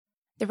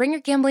The Ringer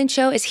Gambling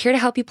Show is here to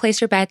help you place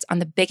your bets on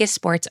the biggest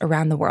sports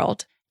around the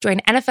world.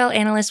 Join NFL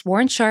analyst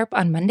Warren Sharp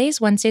on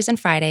Mondays, Wednesdays, and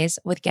Fridays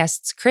with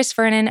guests Chris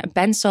Vernon,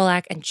 Ben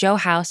Solak, and Joe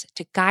House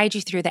to guide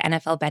you through the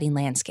NFL betting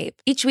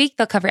landscape. Each week,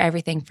 they'll cover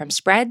everything from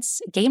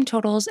spreads, game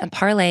totals, and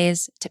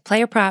parlays to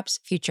player props,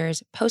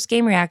 futures,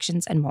 post-game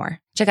reactions, and more.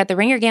 Check out The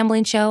Ringer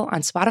Gambling Show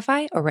on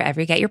Spotify or wherever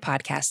you get your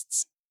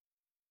podcasts.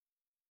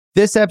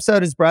 This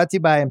episode is brought to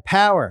you by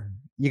Empower.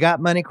 You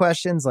got money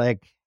questions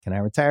like, can I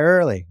retire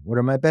early? What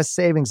are my best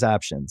savings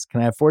options?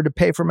 Can I afford to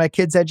pay for my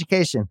kids'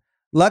 education?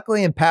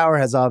 Luckily, Empower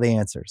has all the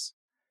answers.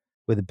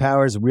 With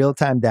Empower's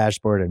real-time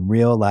dashboard and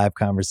real live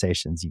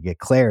conversations, you get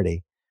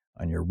clarity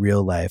on your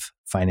real-life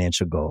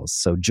financial goals.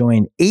 So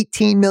join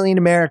 18 million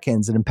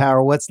Americans and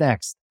Empower what's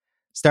next.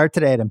 Start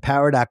today at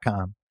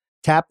empower.com.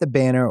 Tap the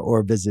banner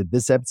or visit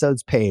this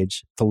episode's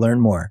page to learn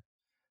more.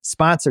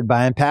 Sponsored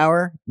by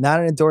Empower,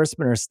 not an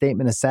endorsement or a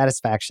statement of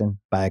satisfaction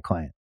by a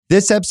client.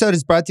 This episode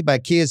is brought to you by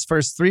Kia's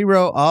first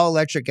three-row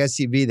all-electric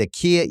SUV, the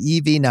Kia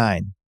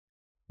EV9.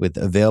 With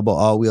available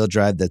all-wheel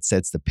drive that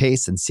sets the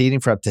pace and seating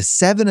for up to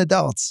 7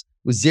 adults.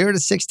 With 0 to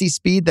 60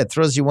 speed that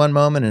throws you one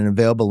moment and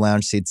available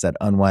lounge seats that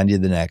unwind you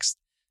the next.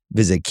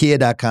 Visit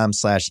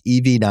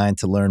kia.com/EV9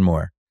 to learn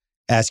more.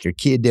 Ask your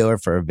Kia dealer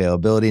for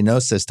availability. No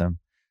system,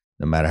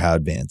 no matter how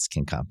advanced,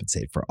 can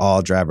compensate for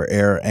all driver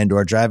error and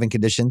or driving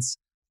conditions.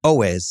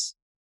 Always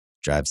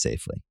drive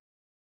safely.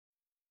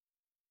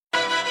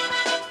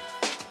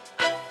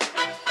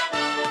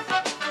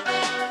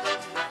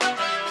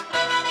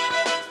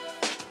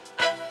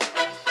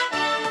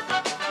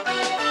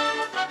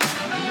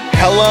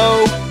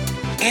 Hello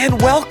and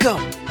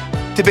welcome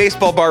to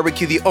Baseball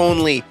Barbecue, the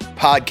only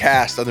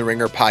podcast on the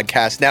Ringer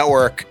Podcast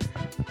Network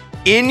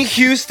in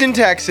Houston,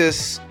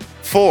 Texas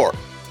for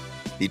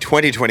the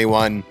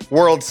 2021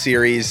 World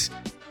Series.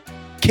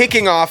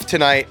 Kicking off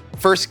tonight,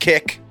 first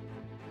kick,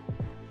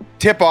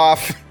 tip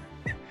off,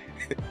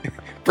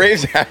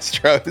 Braves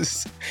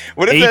Astros.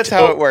 What if that's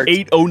how it works?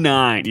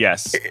 8:09,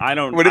 yes. I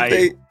don't. What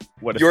if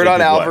Jordan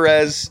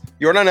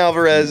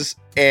Alvarez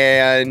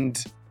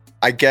and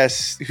I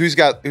guess who's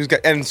got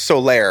and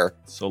Soler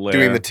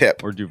doing the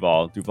tip, or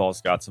Duvall. Duvall's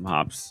got some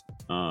hops.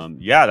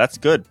 Yeah, that's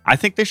good. I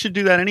think they should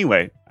do that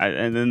anyway,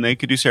 and then they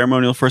could do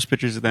ceremonial first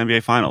pitches at the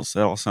NBA Finals.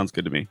 That all sounds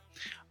good to me.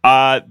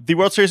 The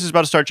World Series is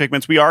about to start, Jake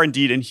Mintz. We are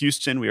indeed in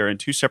Houston. We are in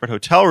 2 separate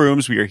hotel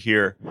rooms. We are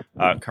here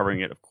covering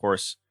it, of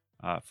course,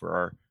 for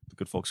our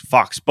good folks at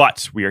Fox.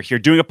 But we are here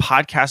doing a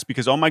podcast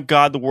because, oh my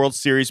God, the World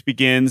Series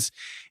begins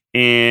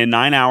in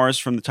 9 hours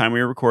from the time we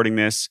are recording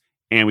this.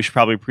 And we should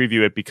probably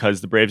preview it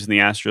because the Braves and the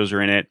Astros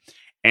are in it.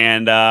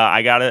 And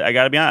I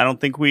gotta be honest. I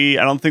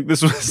don't think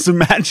this was a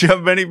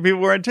matchup many people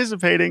were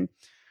anticipating,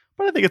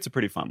 but I think it's a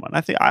pretty fun one.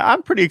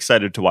 I'm pretty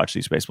excited to watch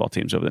these baseball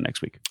teams over the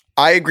next week.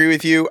 I agree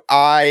with you.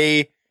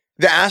 The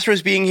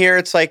Astros being here,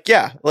 it's like,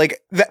 yeah,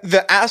 like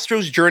the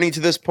Astros journey to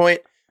this point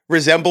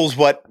resembles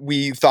what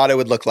we thought it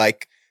would look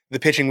like. The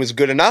pitching was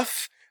good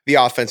enough, the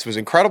offense was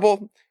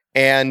incredible,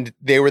 and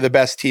they were the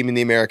best team in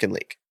the American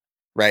League,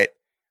 right?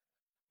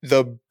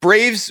 The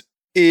Braves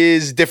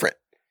is different.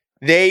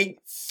 They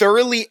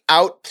thoroughly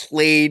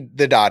outplayed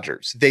the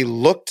Dodgers. They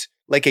looked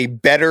like a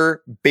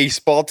better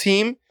baseball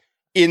team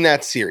in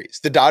that series.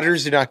 The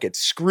Dodgers did not get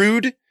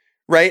screwed,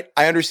 right?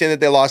 I understand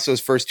that they lost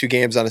those first 2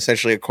 games on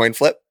essentially a coin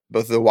flip,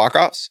 both of the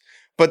walk-offs,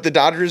 but the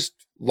Dodgers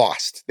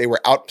lost. They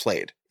were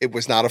outplayed. It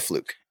was not a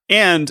fluke.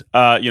 And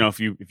if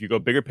you go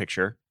bigger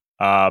picture,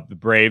 the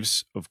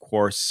Braves, of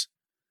course,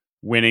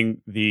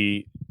 winning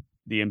the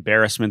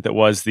embarrassment that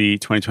was the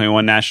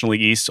 2021 National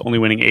League East, only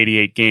winning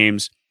 88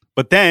 games,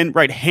 but then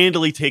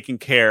handily taking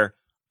care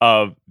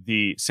of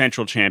the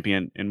central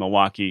champion in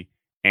Milwaukee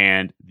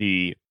and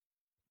the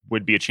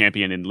would be a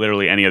champion in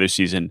literally any other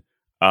season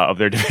of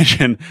their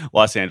division,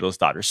 Los Angeles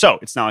Dodgers. So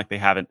it's not like they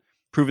haven't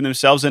proven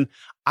themselves. And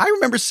I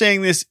remember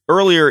saying this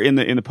earlier in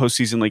the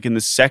postseason, like in the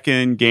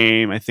second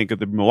game, I think, of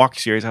the Milwaukee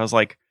series, I was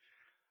like,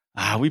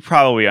 we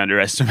probably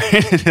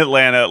underestimated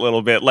Atlanta a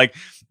little bit. Like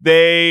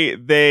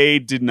they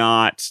do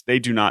not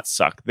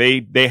suck.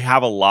 They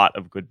have a lot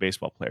of good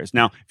baseball players.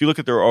 Now, if you look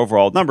at their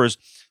overall numbers,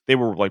 they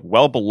were like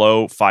well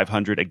below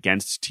 500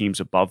 against teams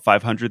above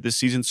 500 this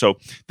season. So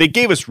they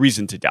gave us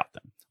reason to doubt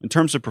them. In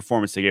terms of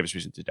performance, they gave us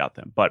reason to doubt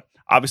them. But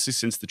obviously,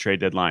 since the trade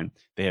deadline,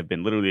 they have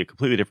been literally a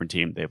completely different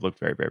team. They've looked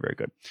very, very, very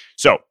good.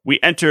 So we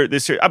enter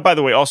this year. By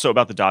the way, also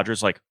about the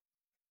Dodgers, like,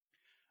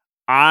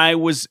 I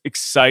was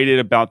excited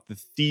about the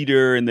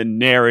theater and the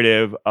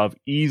narrative of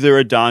either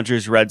a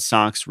Dodgers-Red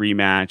Sox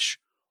rematch,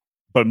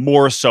 but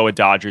more so a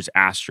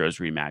Dodgers-Astros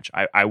rematch.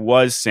 I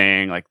was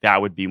saying, like,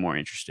 that would be more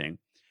interesting.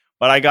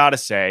 But I got to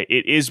say,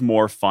 it is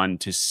more fun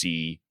to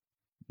see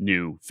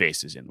new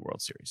faces in the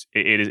World Series.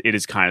 It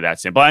is kind of that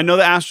simple. I know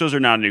the Astros are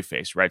not a new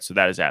face, right? So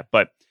that is that.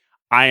 But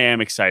I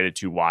am excited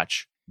to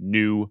watch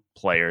new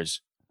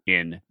players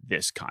in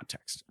this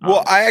context.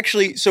 Well,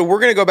 so we're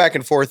going to go back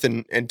and forth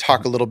and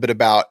talk a little bit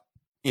about,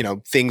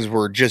 things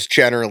we're just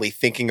generally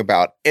thinking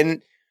about.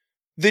 And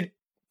the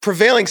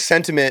prevailing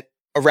sentiment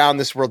around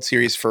this World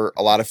Series for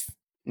a lot of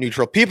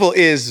neutral people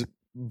is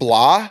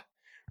blah,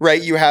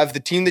 right? You have the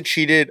team that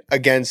cheated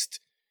against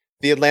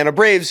the Atlanta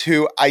Braves,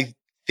 who I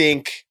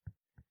think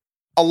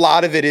a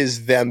lot of it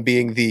is them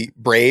being the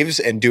Braves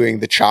and doing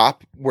the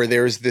chop, where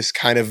there's this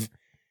kind of,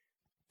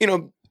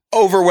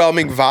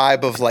 overwhelming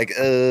vibe of like,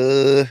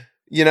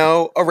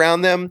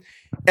 around them.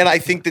 And I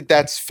think that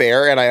that's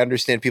fair. And I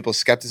understand people's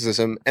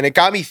skepticism. And it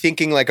got me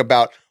thinking like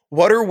about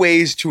what are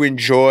ways to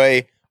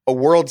enjoy a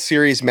World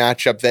Series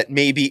matchup that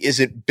maybe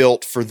isn't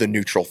built for the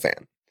neutral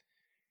fan.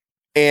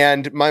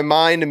 And my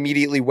mind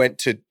immediately went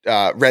to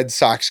Red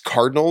Sox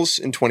Cardinals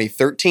in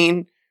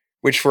 2013,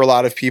 which for a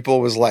lot of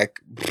people was like,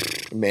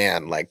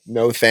 man, like,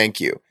 no, thank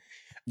you.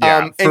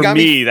 Yeah, for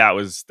me, that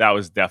was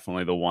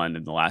definitely the one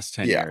in the last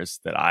 10 years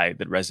that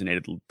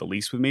resonated the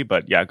least with me.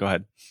 But yeah, go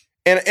ahead.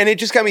 And it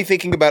just got me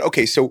thinking about,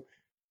 okay, so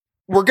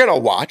we're going to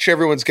watch.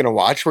 Everyone's going to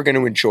watch. We're going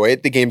to enjoy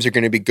it. The games are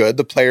going to be good.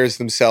 The players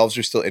themselves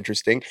are still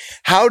interesting.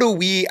 How do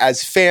we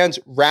as fans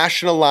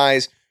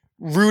rationalize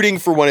rooting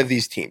for one of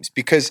these teams?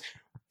 Because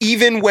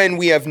even when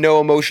we have no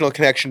emotional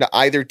connection to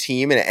either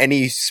team in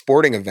any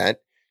sporting event,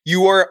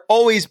 you are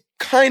always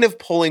kind of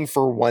pulling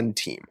for one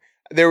team.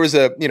 There was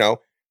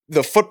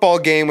the football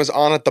game was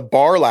on at the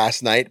bar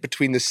last night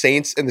between the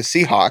Saints and the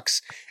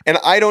Seahawks, and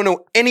I don't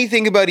know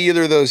anything about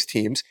either of those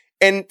teams.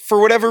 And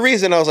for whatever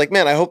reason, I was like,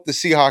 man, I hope the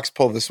Seahawks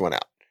pull this one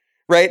out,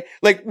 right?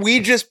 Like, we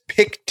just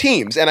pick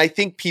teams, and I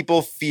think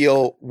people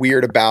feel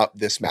weird about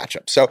this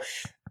matchup. So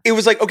it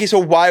was like, okay, so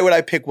why would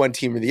I pick one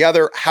team or the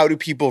other? How do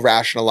people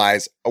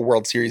rationalize a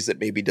World Series that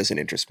maybe doesn't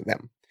interest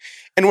them?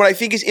 And what I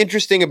think is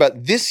interesting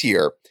about this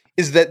year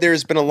is that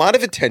there's been a lot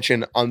of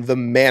attention on the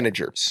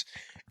managers.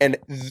 And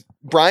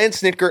Brian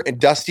Snitker and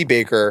Dusty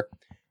Baker,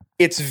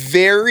 it's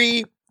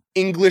very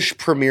English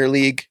Premier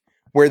League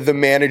where the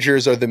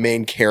managers are the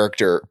main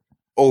character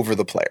over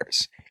the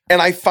players. And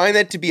I find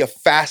that to be a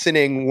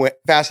fascinating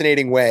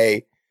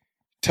way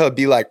to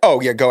be like,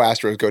 oh yeah, go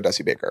Astros, go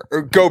Dusty Baker,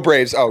 or go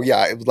Braves. Oh yeah,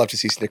 I would love to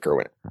see Snitker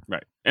win it.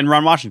 Right. And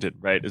Ron Washington,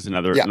 right, is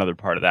another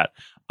part of that.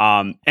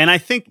 And I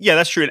think, yeah,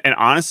 that's true. And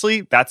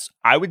honestly,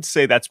 I would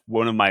say that's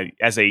one of my,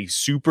 as a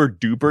super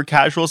duper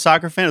casual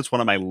soccer fan, it's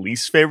one of my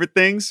least favorite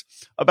things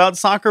about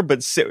soccer.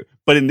 But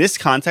in this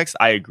context,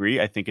 I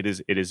agree. I think it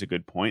is a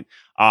good point.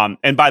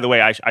 And by the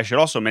way, I should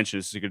also mention,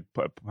 this is a good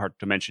part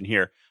to mention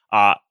here.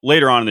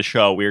 Later on in the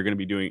show, we are going to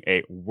be doing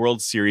a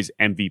World Series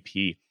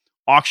MVP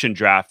auction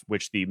draft,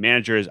 which the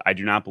managers, I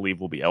do not believe,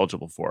 will be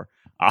eligible for.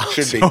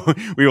 Should be.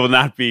 We will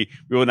not be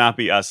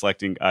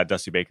selecting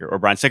Dusty Baker or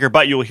Brian Snitker,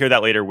 but you will hear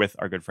that later with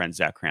our good friends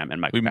Zach Kram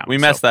and Mike Baumann. We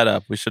messed that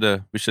up. We should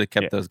have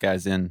kept those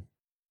guys in.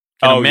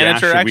 Can a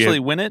manager actually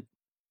win it?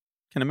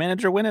 Can a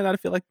manager win it? I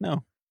feel like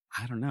no.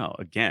 I don't know.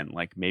 Again,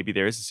 like maybe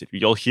there is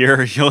you'll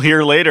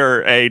hear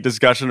later a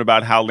discussion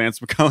about how Lance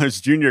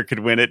McCullers Jr.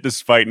 could win it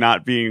despite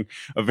not being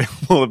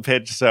available to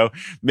pitch. So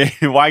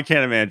maybe, why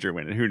can't a manager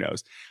win it? Who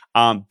knows?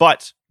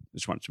 But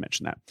just wanted to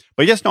mention that.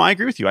 But yes, no, I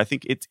agree with you. I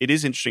think it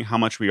is interesting how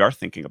much we are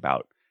thinking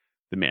about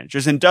the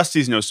managers. And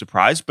Dusty's no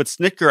surprise, but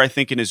Snitker, I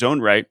think in his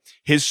own right,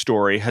 his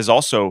story has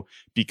also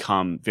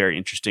become very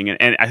interesting.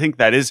 And I think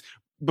that is,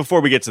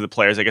 before we get to the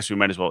players, I guess we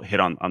might as well hit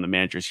on the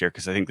managers here,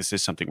 because I think this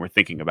is something we're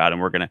thinking about, and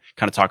we're going to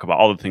kind of talk about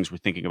all the things we're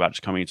thinking about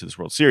just coming into this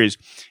World Series.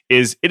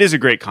 It is a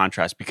great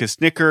contrast because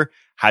Snitker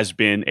has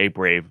been a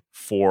Brave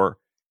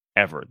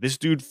forever. This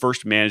dude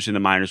first managed in the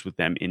minors with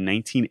them in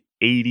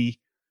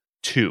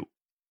 1982.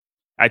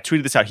 I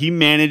tweeted this out. He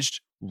managed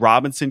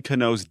Robinson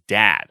Cano's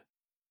dad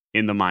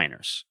in the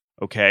minors.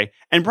 Okay.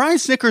 And Brian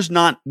Snitker's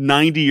not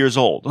 90 years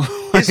old.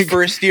 His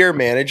first year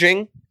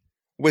managing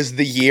was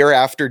the year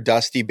after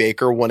Dusty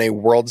Baker won a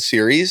World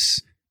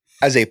Series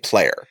as a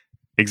player.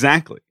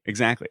 Exactly.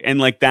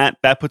 And like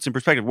that puts in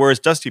perspective. Whereas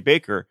Dusty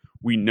Baker,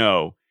 we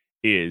know,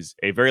 is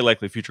a very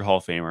likely future Hall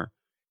of Famer.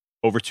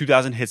 Over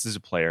 2,000 hits as a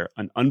player,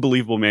 an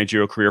unbelievable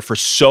managerial career for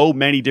so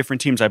many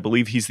different teams. I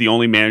believe he's the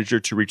only manager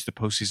to reach the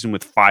postseason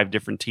with 5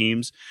 different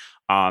teams.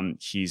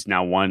 He's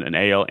now won an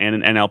AL and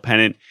an NL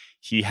pennant.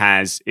 He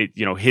has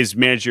his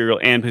managerial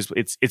and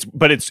it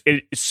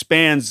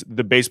spans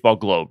the baseball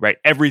globe, right?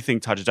 Everything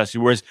touches Dusty.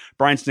 Whereas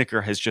Brian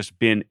Snitker has just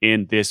been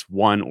in this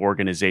one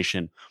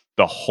organization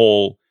the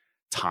whole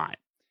time.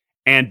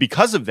 And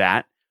because of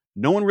that,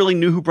 no one really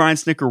knew who Brian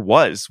Snitker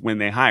was when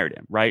they hired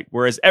him, right?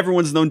 Whereas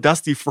everyone's known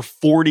Dusty for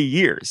 40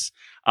 years.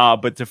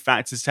 But to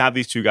have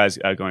these two guys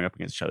going up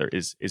against each other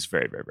is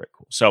very, very, very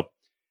cool. So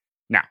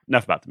now,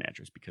 enough about the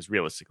managers, because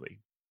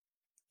realistically,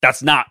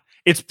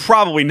 it's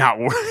probably not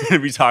what we're going to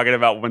be talking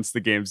about once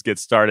the games get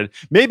started.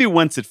 Maybe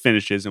once it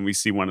finishes and we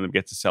see one of them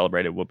get to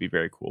celebrate, it will be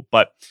very cool.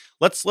 But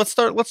let's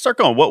start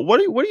going. What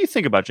do you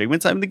think about Jake?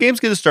 The game's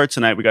going to start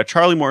tonight. We got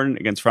Charlie Morton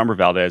against Framber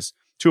Valdez,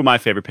 two of my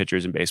favorite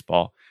pitchers in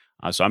baseball.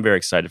 So I'm very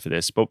excited for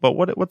this. But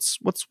what's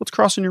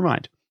crossing your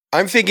mind?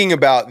 I'm thinking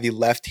about the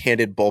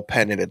left-handed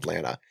bullpen in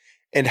Atlanta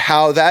and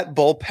how that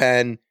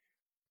bullpen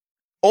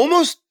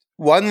almost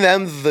won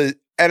them the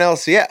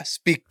NLCS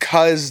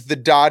because the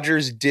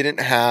Dodgers didn't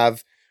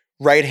have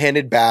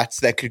right-handed bats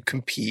that could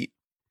compete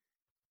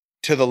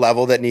to the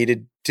level that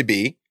needed to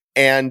be.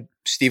 And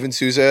Steven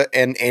Souza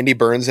and Andy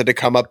Burns had to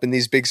come up in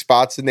these big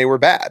spots and they were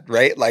bad,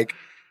 right? Like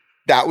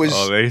that was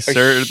they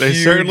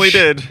certainly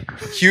did.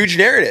 Huge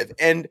narrative.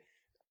 And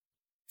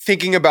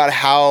thinking about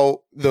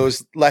how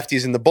those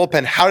lefties in the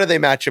bullpen, how do they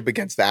match up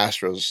against the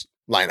Astros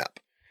lineup?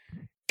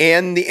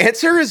 And the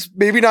answer is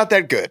maybe not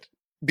that good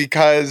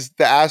because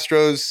the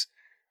Astros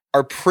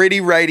are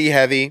pretty righty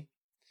heavy.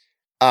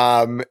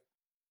 And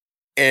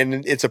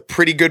it's a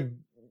pretty good.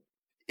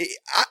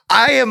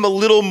 I am a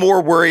little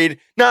more worried,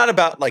 not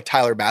about like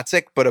Tyler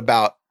Matzik, but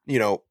about,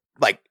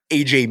 like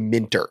AJ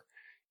Minter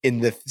in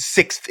the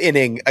 6th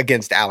inning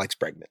against Alex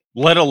Bregman.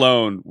 Let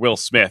alone Will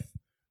Smith,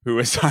 who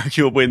is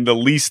arguably in the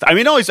least. I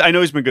mean, I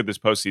know he's been good this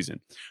postseason,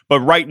 but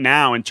right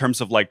now, in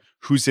terms of like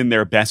who's in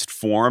their best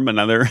form,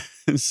 another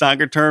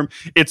soccer term,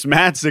 it's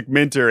Matzik,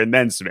 Minter, and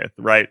then Smith,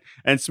 right?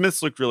 And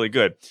Smith's looked really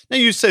good. Now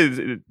you say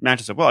it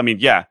matches up well. I mean,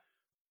 yeah,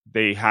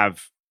 they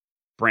have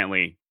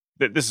Brantley.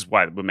 This is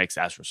what makes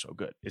Astros so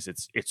good. Is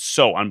it's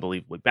so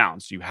unbelievably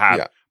balanced. You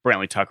have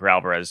Brantley, Tucker,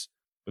 Alvarez,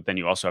 but then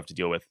you also have to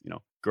deal with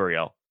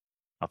Gurriel,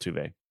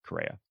 Altuve,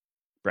 Correa,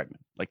 Bregman.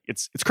 Like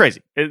it's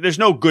crazy. There's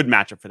no good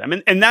matchup for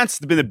them, and that's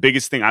been the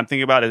biggest thing I'm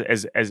thinking about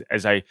as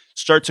I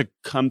start to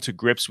come to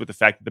grips with the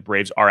fact that the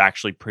Braves are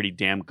actually pretty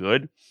damn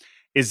good.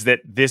 Is that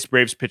this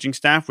Braves pitching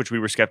staff, which we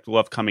were skeptical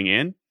of coming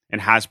in,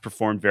 and has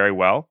performed very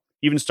well,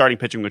 even starting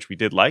pitching, which we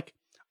did like.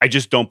 I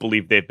just don't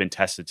believe they've been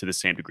tested to the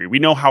same degree. We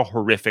know how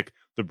horrific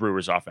the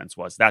Brewers' offense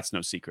was. That's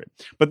no secret.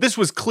 But this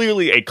was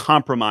clearly a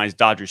compromised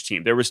Dodgers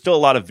team. There were still a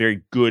lot of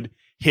very good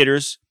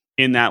hitters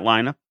in that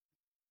lineup,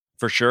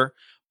 for sure.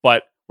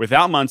 But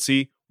without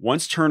Muncy,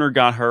 once Turner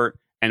got hurt,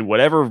 and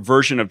whatever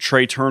version of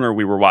Trey Turner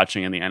we were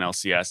watching in the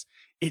NLCS,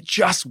 it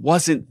just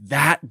wasn't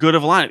that good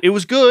of a lineup. It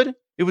was good.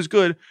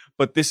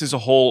 But this is a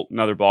whole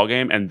nother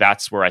ballgame, and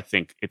that's where I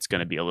think it's going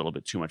to be a little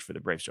bit too much for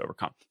the Braves to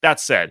overcome. That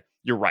said,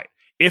 you're right.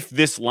 If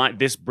this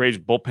Braves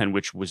bullpen,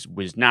 which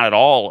was not at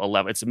all a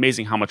level, it's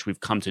amazing how much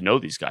we've come to know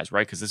these guys,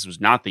 right? Because this was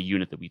not the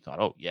unit that we thought,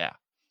 oh yeah,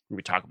 we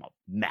were talking about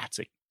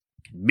Matzik,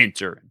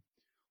 Minter, and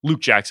Luke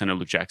Jackson. I know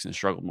Luke Jackson has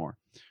struggled more,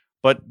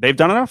 but they've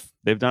done enough.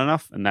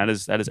 And that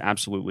is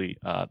absolutely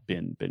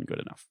been good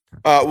enough.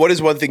 What is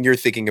one thing you're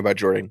thinking about,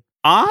 Jordan?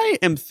 I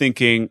am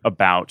thinking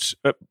about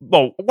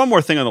one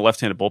more thing on the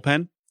left-handed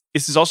bullpen.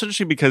 This is also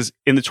interesting because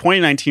in the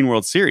 2019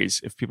 World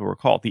Series, if people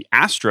recall, the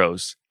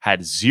Astros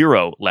had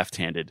 0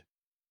 left-handed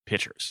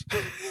pitchers.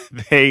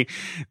 They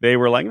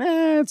were like,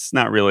 nah, it's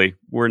not really.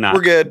 We're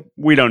good.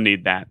 We don't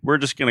need that. We're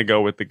just gonna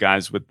go with the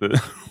guys with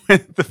the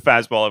with the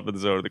fastball over the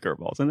zone or the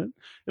curveballs, and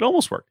it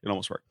almost worked.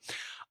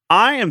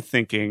 I am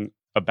thinking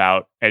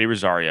about Eddie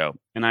Rosario,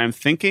 and I am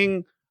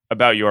thinking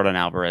about Yordan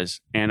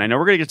Alvarez, and I know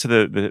we're gonna get to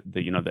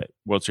the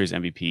World Series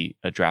MVP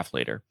draft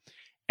later.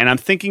 And I'm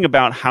thinking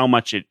about how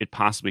much it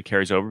possibly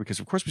carries over,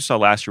 because of course we saw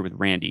last year with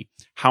Randy,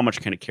 how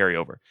much can it carry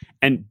over?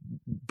 And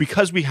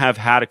because we have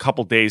had a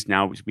couple days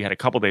now, we had a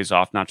couple days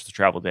off, not just a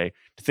travel day,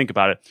 to think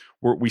about it,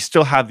 we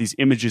still have these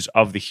images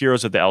of the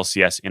heroes of the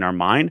LCS in our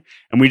mind.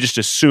 And we just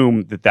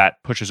assume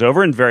that pushes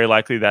over, and very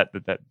likely that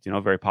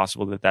very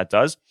possible that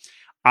does.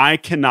 I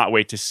cannot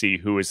wait to see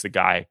who is the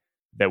guy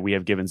that we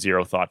have given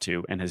zero thought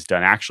to and has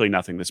done actually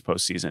nothing this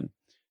postseason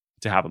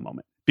to have a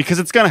moment, because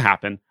it's going to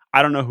happen.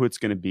 I don't know who it's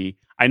going to be.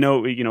 I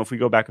know, if we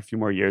go back a few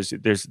more years,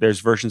 there's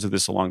versions of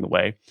this along the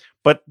way,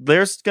 but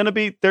there are going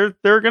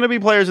to be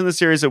players in the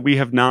series that we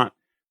have not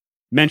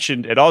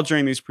mentioned at all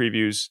during these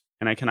previews,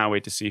 and I cannot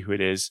wait to see who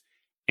it is.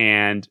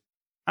 And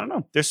I don't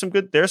know,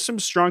 there's some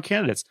strong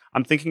candidates.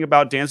 I'm thinking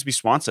about Dansby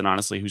Swanson,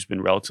 honestly, who's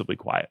been relatively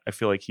quiet. I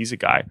feel like he's a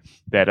guy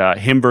that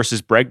him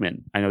versus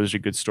Bregman. I know there's a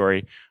good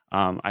story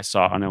I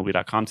saw on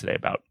MLB.com today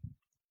about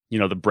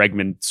the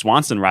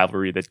Bregman-Swanson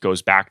rivalry that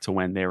goes back to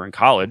when they were in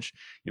college.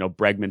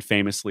 Bregman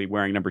famously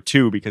wearing number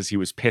 2 because he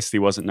was pissed he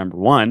wasn't number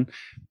 1.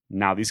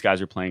 Now these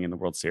guys are playing in the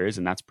World Series,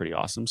 and that's pretty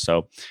awesome.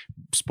 So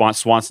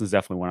Swanson's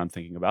definitely one I'm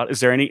thinking about.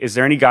 Is there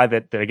any guy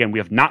that again we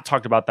have not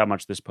talked about that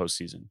much this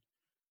postseason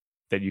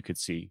that you could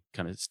see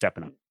kind of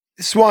stepping up?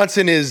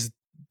 Swanson is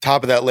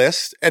top of that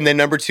list, and then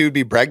number 2 would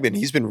be Bregman.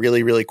 He's been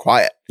really, really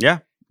quiet. Yeah,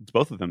 it's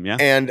both of them. Yeah,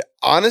 and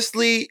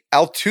honestly,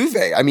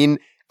 Altuve. I mean,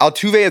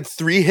 Altuve had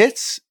 3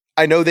 hits.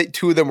 I know that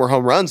 2 of them were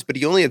home runs, but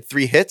he only had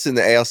 3 hits in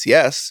the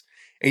ALCS,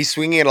 and he's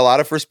swinging at a lot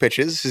of first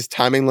pitches. His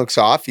timing looks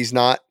off. He's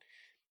not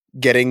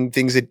getting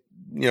things that,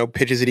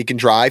 pitches that he can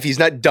drive. He's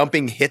not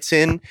dumping hits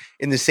in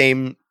the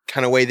same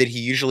kind of way that he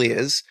usually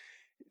is.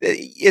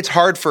 It's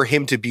hard for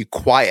him to be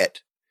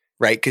quiet,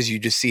 right? Because you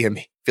just see him,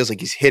 feels like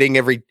he's hitting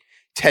every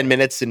 10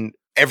 minutes, and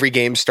every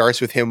game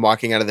starts with him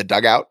walking out of the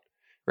dugout,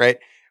 right?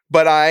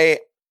 But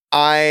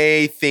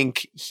I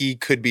think he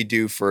could be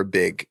due for a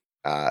big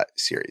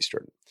series,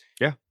 Jordan.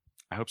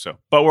 I hope so.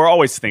 But we're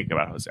always thinking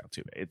about Jose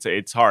Altuve.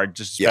 It's hard,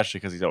 just especially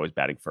because he's always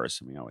batting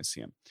first, and we always see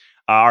him.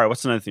 All right,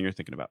 what's another thing you're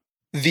thinking about?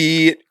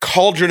 The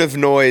cauldron of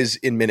noise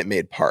in Minute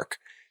Maid Park.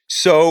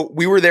 So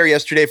we were there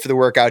yesterday for the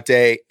workout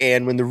day,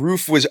 and when the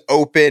roof was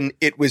open,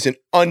 it was an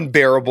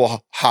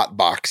unbearable hot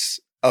box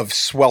of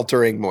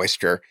sweltering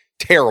moisture.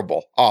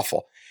 Terrible,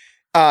 awful.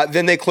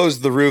 Then they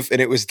closed the roof,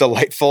 and it was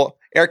delightful.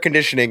 Air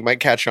conditioning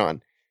might catch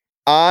on.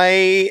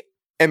 I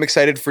am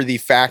excited for the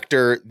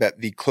factor that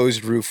the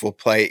closed roof will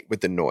play with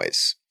the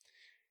noise.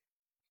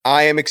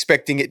 I am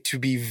expecting it to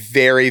be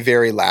very,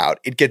 very loud.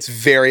 It gets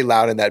very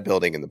loud in that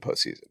building in the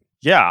postseason.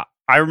 Yeah,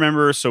 I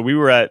remember. So we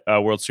were at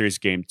World Series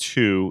Game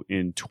 2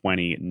 in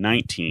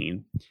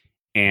 2019,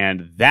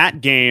 and that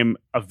game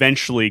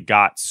eventually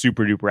got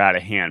super duper out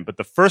of hand. But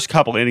the first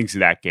couple innings of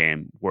that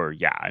game were,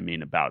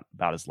 about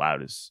as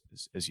loud as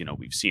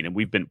we've seen. And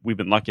we've been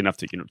lucky enough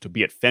to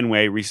be at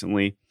Fenway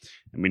recently,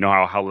 and we know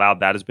how loud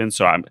that has been.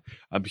 So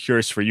I'm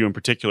curious for you in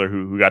particular,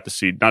 who got to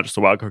see not just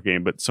the wild card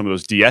game, but some of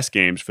those DS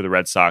games for the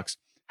Red Sox,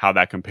 how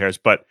that compares.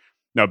 But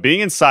no, being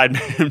inside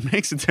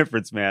makes a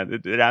difference, man.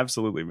 It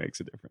absolutely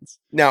makes a difference.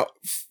 Now,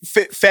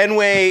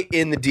 Fenway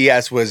in the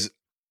DS was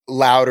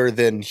louder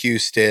than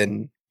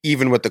Houston,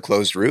 even with the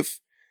closed roof.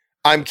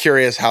 I'm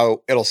curious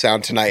how it'll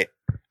sound tonight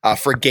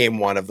for Game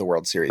 1 of the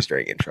World Series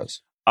during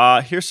intros.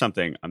 Here's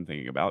something I'm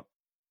thinking about.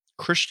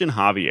 Christian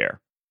Javier.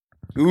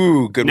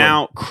 Ooh, good one.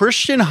 Now,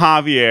 Christian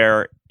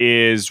Javier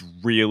is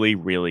really,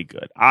 really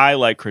good. I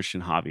like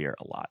Christian Javier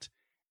a lot.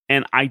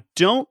 And I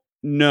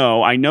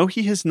know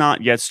he has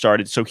not yet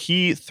started. So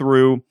he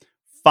threw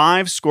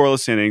 5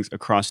 scoreless innings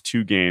across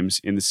 2 games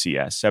in the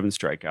CS, 7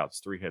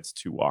 strikeouts, 3 hits,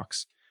 2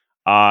 walks.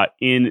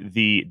 In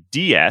the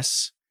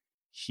DS,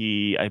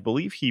 I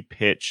believe he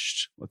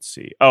pitched, let's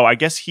see. Oh, I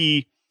guess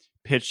he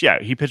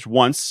pitched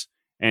once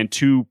and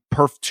 2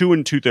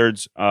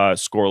 2/3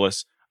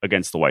 scoreless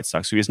against the White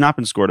Sox. So he has not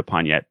been scored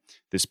upon yet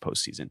this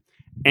postseason.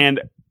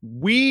 And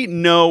we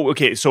know,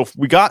 so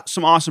we got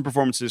some awesome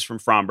performances from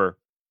Framber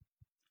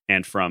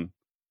and from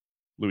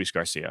Luis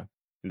Garcia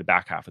in the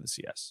back half of the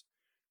CS.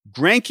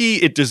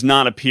 Greinke, it does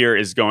not appear,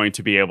 is going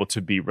to be able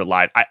to be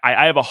relied.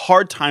 I have a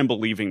hard time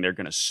believing they're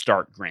going to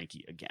start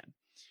Greinke again.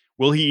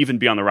 Will he even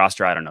be on the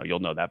roster? I don't know. You'll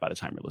know that by the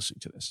time you're listening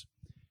to this.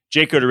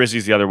 Jake Odorizzi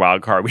is the other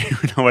wild card. We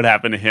know what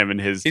happened to him and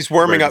his. He's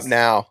warming up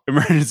now.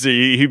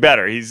 Emergency. He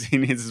better. He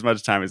needs as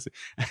much time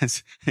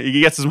as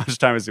he gets as much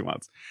time as he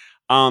wants.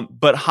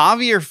 But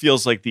Javier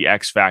feels like the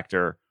X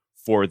factor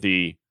for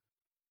the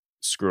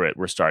screw it.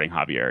 We're starting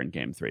Javier in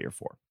Game 3 or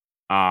 4.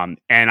 And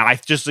I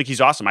just think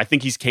he's awesome. I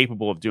think he's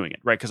capable of doing it,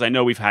 right? Because I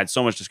know we've had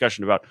so much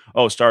discussion about,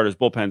 starters,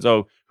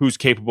 bullpens, who's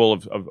capable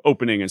of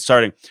opening and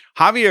starting.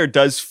 Javier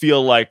does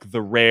feel like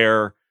the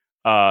rare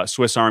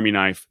Swiss Army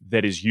knife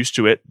that is used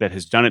to it, that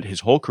has done it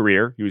his whole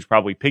career. He was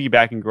probably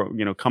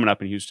piggybacking, coming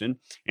up in Houston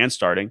and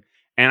starting.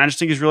 And I just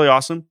think he's really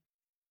awesome.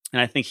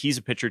 And I think he's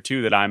a pitcher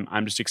too that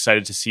I'm just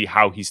excited to see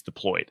how he's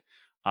deployed.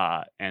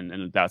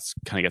 And that's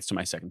kind of gets to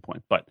my second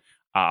point. But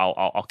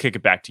I'll kick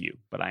it back to you.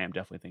 But I am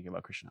definitely thinking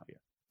about Christian Javier.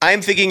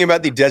 I'm thinking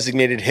about the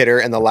designated hitter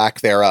and the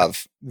lack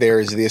thereof.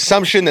 There's the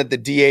assumption that the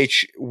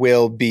DH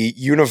will be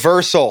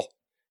universal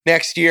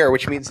next year,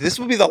 which means this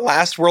will be the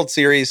last World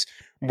Series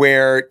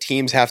where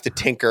teams have to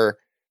tinker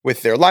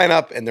with their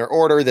lineup and their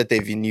order that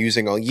they've been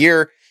using all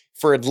year.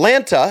 For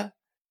Atlanta,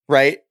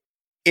 right,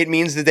 it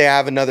means that they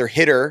have another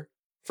hitter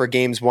for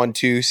games 1,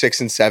 2,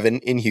 6, and 7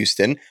 in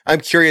Houston.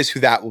 I'm curious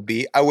who that will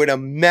be. I would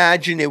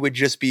imagine it would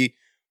just be,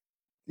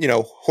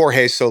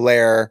 Jorge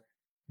Soler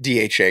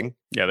DHing.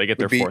 Yeah, they get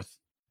their fourth.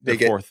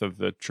 Fourth of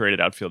the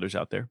traded outfielders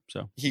out there.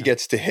 So he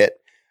gets to hit.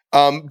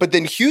 But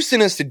then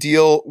Houston has to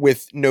deal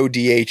with no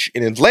DH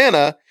in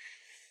Atlanta.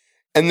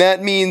 And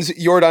that means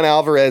Yordan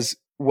Alvarez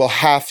will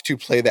have to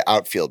play the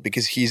outfield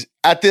because he's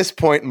at this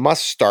point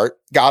must start,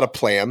 gotta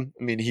play him.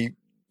 I mean, he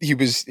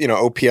was,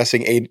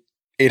 OPSing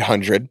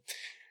 800,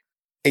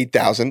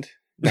 8,000,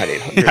 not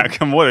 800. Yeah,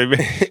 come on.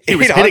 He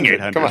was hitting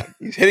 800. Come on.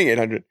 He's hitting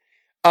 800.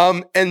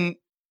 And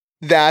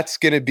that's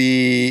going to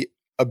be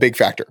a big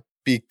factor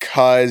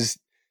because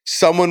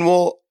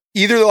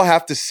they'll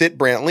have to sit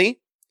Brantley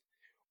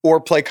or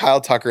play Kyle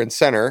Tucker in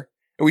center.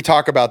 And we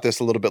talk about this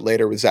a little bit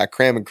later with Zach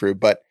Kram and crew,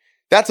 but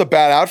that's a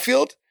bad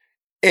outfield.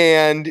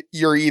 And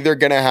you're either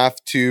going to have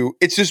to,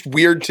 it's just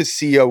weird to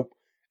see a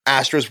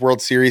Astros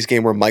World Series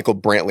game where Michael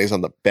Brantley is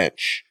on the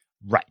bench.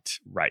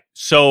 Right.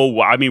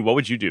 So, I mean, what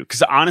would you do?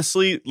 Because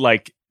honestly,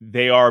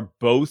 they are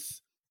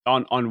both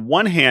on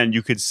one hand,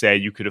 you could say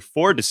you could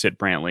afford to sit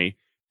Brantley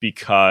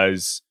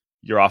because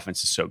your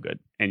offense is so good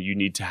and you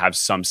need to have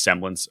some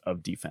semblance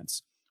of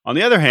defense. On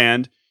the other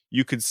hand,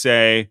 you could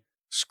say,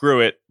 screw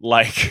it,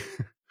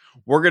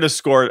 we're going to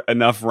score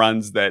enough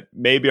runs that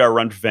maybe our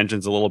run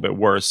prevention's a little bit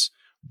worse,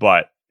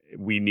 but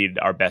we need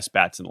our best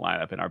bats in the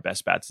lineup, and our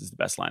best bats is the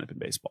best lineup in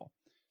baseball.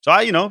 So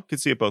I,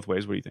 could see it both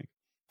ways. What do you think?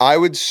 I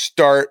would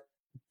start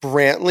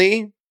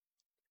Brantley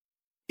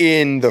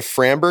in the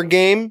Framber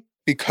game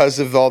because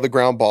of all the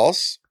ground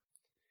balls.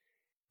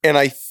 And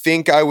I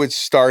think I would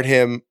start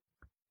him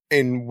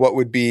in what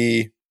would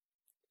be,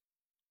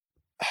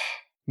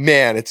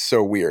 man, it's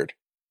so weird.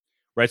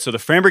 Right, so the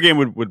Framber game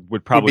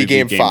would probably be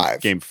game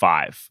 5. Game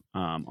 5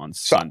 on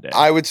Sunday.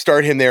 I would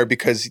start him there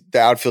because the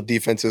outfield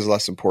defense is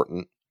less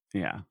important.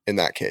 Yeah, in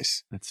that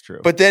case, that's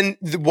true. But then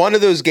one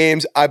of those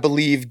games, I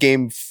believe,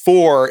 Game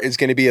 4 is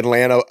going to be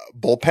Atlanta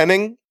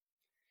bullpenning,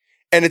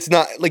 and it's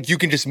not like you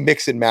can just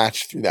mix and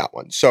match through that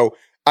one. So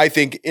I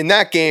think in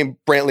that game,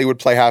 Brantley would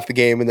play half the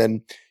game, and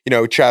then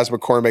Chas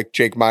McCormick,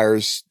 Jake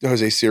Myers,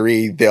 Jose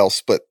Siri, they'll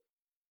split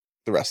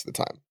the rest of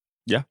the time.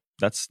 Yeah.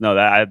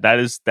 That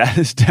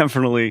is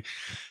definitely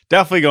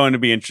definitely going to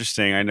be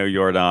interesting. I know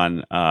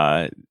Jordan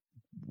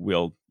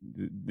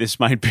this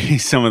might be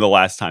some of the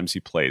last times he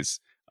plays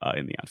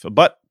in the outfield,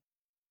 but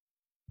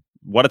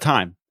what a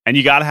time. And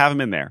you got to have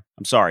him in there.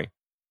 I'm sorry.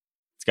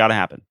 It's got to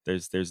happen.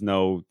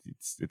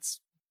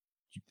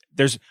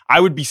 I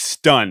would be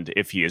stunned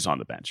if he is on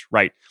the bench,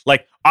 right?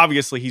 Like,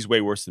 obviously he's way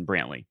worse than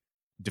Brantley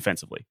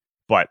defensively,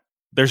 but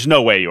there's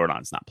no way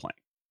Jordan's not playing.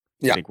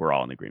 Yeah. I think we're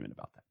all in agreement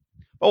about that.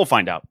 But we'll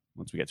find out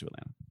once we get to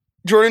Atlanta.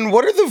 Jordan,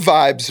 what are the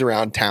vibes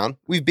around town?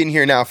 We've been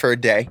here now for a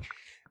day.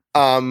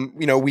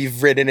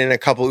 We've ridden in a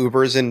couple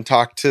Ubers and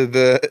talked to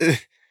the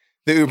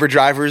Uber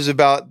drivers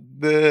about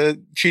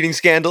the cheating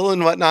scandal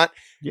and whatnot.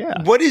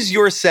 Yeah. What is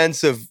your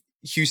sense of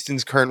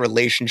Houston's current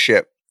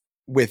relationship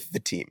with the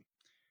team?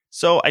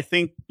 So I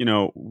think,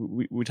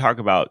 we talk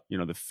about,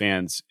 the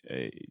fans'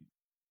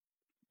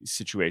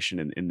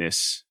 situation in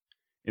this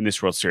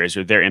World Series,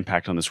 or their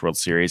impact on this World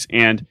Series.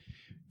 And,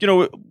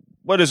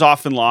 what is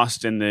often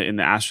lost in the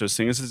Astros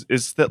thing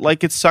is that,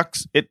 like, it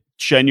sucks. It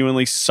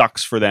genuinely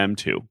sucks for them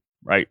too,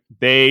 right?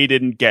 They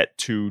didn't get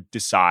to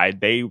decide.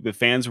 The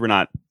fans were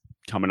not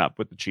coming up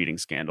with the cheating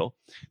scandal.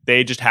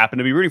 They just happened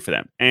to be rooting for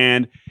them.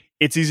 And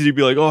it's easy to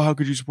be like, oh, how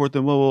could you support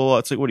them? Blah, blah, blah.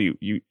 It's like, what do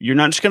you're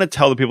not just going to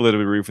tell the people that have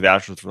been rooting for the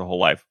Astros for their whole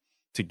life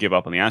to give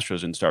up on the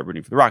Astros and start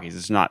rooting for the Rockies.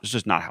 It's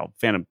just not how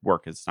fandom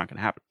work is. It's not going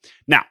to happen.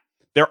 Now,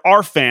 there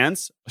are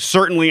fans,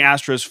 certainly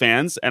Astros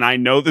fans, and I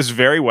know this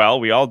very well,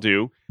 we all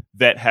do,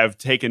 that have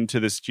taken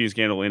to this cheating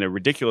scandal in a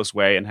ridiculous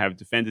way and have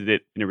defended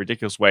it in a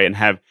ridiculous way and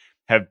have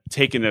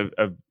taken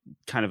a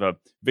kind of a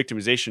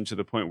victimization to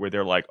the point where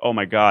they're like, oh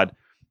my God,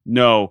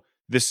 no,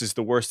 this is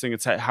the worst thing.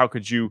 It's how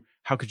could you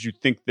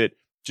think that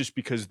just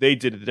because they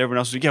did it that everyone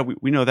else was like, yeah,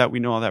 we know that, we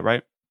know all that,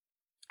 right?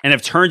 And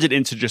have turned it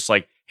into just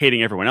like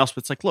hating everyone else.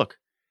 But it's like, look,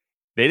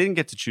 they didn't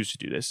get to choose to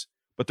do this.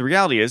 But the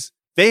reality is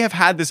they have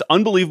had this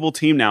unbelievable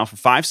team now for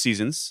 5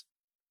 seasons,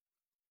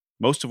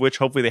 most of which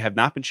hopefully they have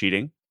not been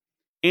cheating.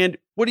 And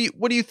what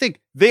do you think?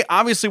 They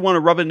obviously want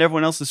to rub it in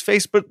everyone else's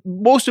face, but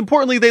most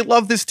importantly, they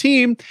love this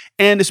team.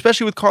 And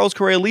especially with Carlos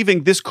Correa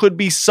leaving, this could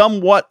be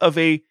somewhat of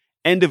a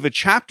end of a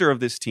chapter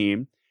of this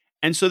team.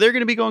 And so they're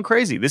going to be going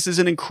crazy. This is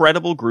an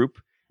incredible group,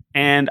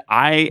 and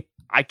I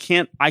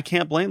can't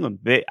blame them.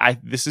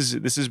 This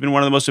has been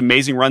one of the most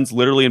amazing runs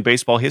literally in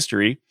baseball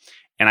history,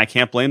 and I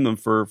can't blame them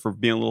for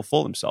being a little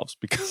full of themselves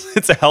because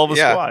it's a hell of a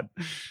squad.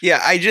 Yeah,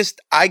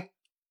 I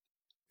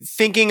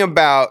thinking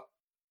about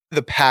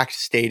the packed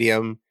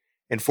stadium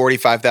and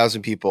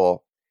 45,000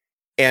 people,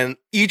 and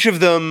each of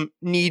them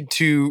need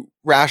to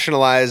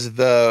rationalize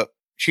the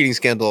cheating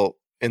scandal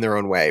in their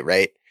own way,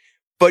 right?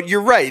 But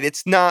you're right.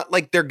 It's not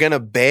like they're going to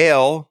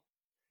bail.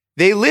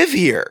 They live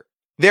here.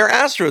 They're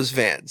Astros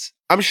fans.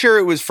 I'm sure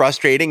it was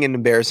frustrating and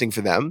embarrassing for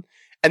them,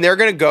 and they're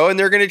going to go and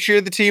they're going to cheer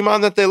the team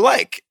on that they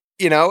like,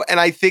 and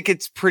I think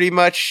it's pretty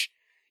much,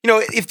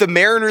 if the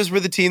Mariners were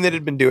the team that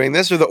had been doing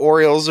this, or the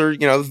Orioles, or,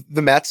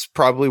 the Mets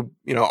probably,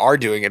 are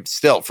doing it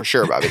still for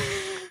sure, Bobby,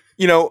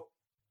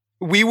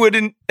 we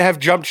wouldn't have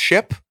jumped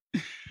ship.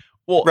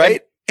 Well,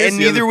 right. And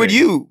neither would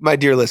you, my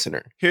dear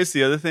listener. Here's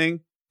the other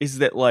thing is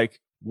that, like,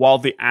 while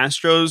the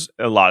Astros,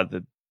 a lot of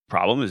the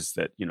problem is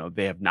that,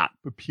 they have not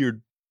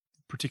appeared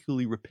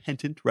particularly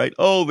repentant, right?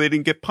 Oh, they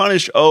didn't get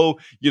punished. Oh,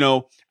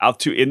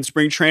 in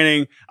spring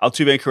training,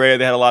 Altuve and Correa,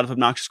 they had a lot of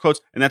obnoxious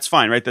quotes, and that's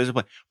fine, right? There's a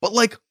play. But,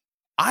 like,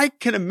 I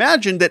can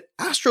imagine that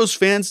Astros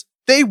fans,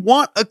 they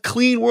want a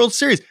clean World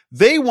Series.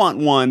 They want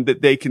one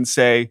that they can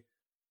say,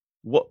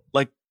 "What?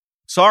 Like,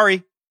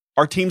 sorry,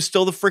 our team's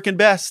still the freaking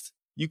best.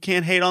 You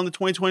can't hate on the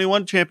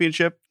 2021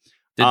 championship."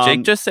 Did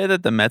Jake just say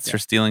that the Mets are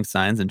stealing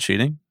signs and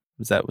cheating?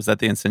 Was that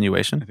the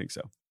insinuation? I think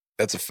so.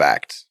 That's a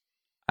fact.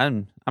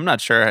 I'm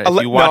not sure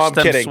if you watched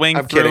them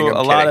swing through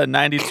a lot of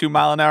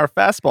 92-mile-an-hour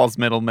fastballs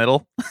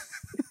middle.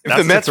 If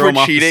the Mets were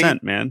cheating,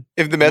 scent, man.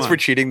 If the Mets were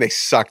cheating, they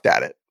sucked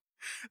at it.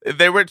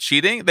 They were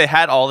cheating. They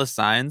had all the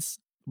signs,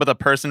 but the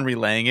person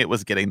relaying it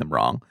was getting them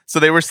wrong.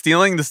 So they were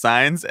stealing the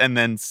signs and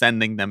then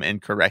sending them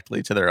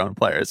incorrectly to their own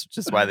players, which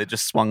is why they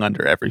just swung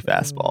under every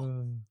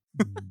fastball.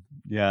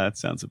 Yeah, that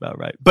sounds about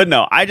right. But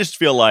no, I just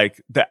feel like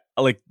the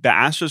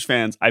Astros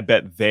fans, I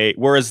bet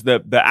whereas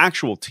the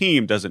actual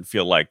team doesn't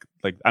feel like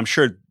I'm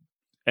sure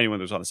anyone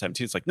that was on the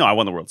 17th is like, no, I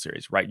won the World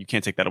Series, right? You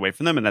can't take that away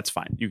from them, and that's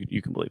fine.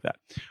 You can believe that.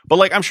 But,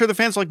 like, I'm sure the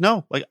fans are like,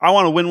 no, like, I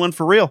want to win one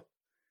for real.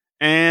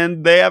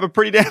 And they have a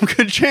pretty damn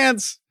good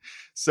chance.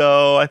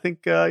 So I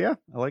think, I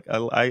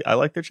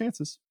like their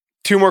chances.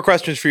 2 more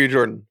questions for you,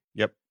 Jordan.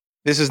 Yep.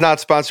 This is not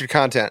sponsored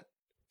content.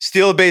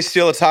 Steal a base,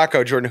 steal a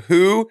taco, Jordan.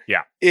 Who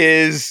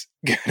is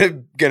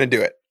gonna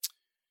do it?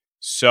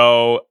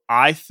 So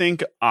I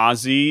think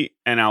Ozzy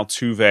and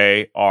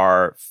Altuve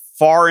are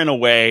far and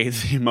away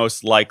the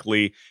most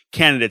likely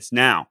candidates.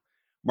 Now,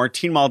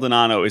 Martin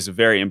Maldonado is a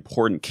very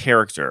important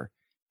character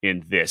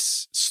in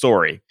this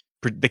story.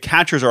 The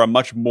catchers are a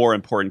much more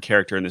important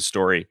character in this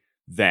story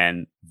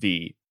than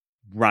the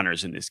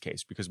runners in this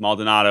case, because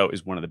Maldonado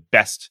is one of the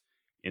best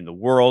in the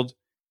world,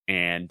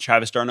 and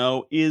Travis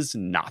d'Arnaud is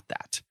not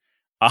that.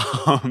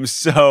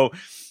 So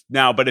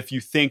now, but if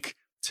you think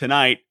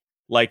tonight,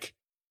 like,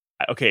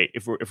 okay,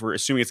 if we're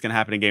assuming it's going to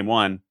happen in game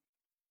 1,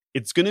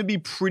 it's going to be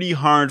pretty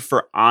hard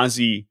for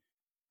Ozzy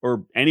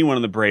or anyone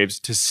in the Braves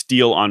to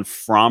steal on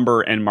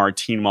Fromber and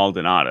Martin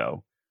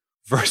Maldonado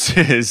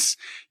versus,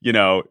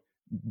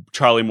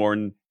 Charlie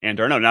Morton and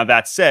d'Arnaud. Now,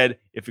 that said,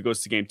 if it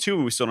goes to game 2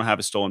 and we still don't have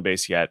a stolen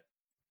base yet,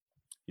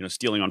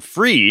 stealing on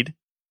Fried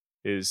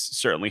is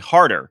certainly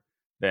harder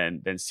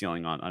than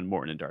stealing on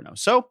Morton and d'Arnaud.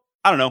 So,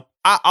 I don't know.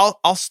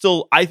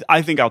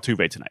 I think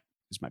Altuve tonight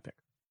is my pick.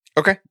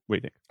 Okay. What do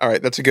you think? All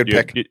right. That's a good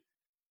pick.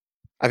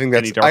 I think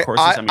that's any dark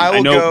horses. I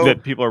know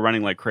that people are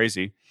running like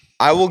crazy.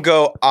 I will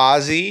go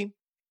Ozzy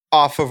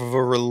off of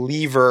a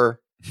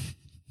reliever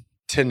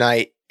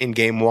tonight in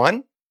game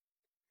 1.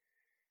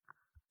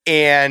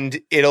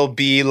 And it'll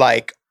be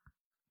like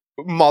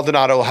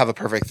Maldonado will have a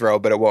perfect throw,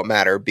 but it won't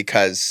matter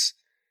because,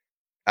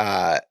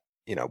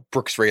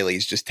 Brooks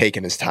Raley's just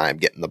taking his time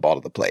getting the ball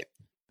to the plate.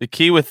 The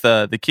key with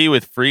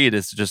Fried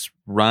is to just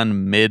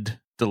run mid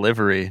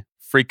delivery,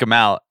 freak him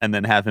out, and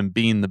then have him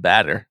bean the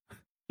batter.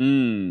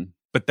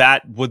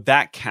 But would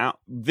that count?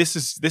 This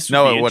would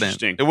no, be it wouldn't.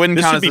 Interesting. It wouldn't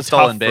count as a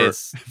stolen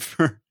base.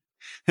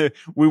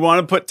 We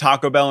want to put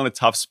Taco Bell in a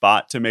tough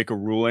spot to make a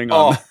ruling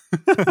on.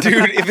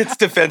 Dude, if it's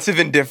defensive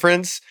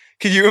indifference,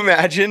 can you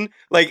imagine?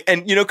 Like,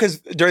 and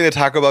because during the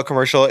Taco Bell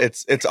commercial,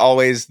 it's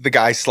always the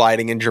guy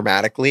sliding in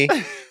dramatically.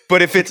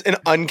 But if it's an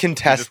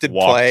uncontested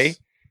play,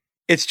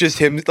 it's just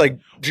him like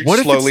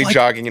slowly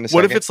jogging in a second.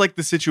 What if it's like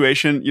the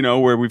situation,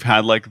 where we've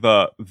had like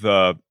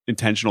the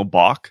intentional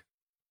balk?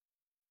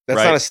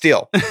 That's not a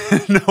steal.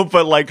 No,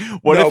 but like,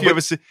 what if you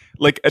have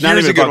not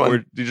even a balk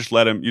where you just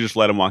let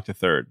him walk to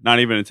third, not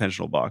even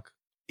intentional balk.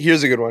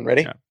 Here's a good one.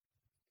 Ready? Yeah.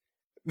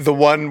 The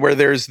one where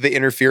there's the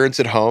interference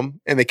at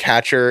home and the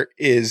catcher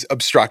is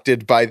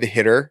obstructed by the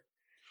hitter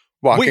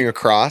walking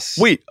across.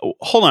 Wait,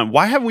 hold on.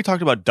 Why haven't we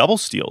talked about double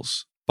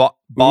steals?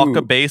 Balk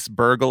a base,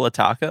 burgle a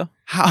taco.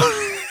 How?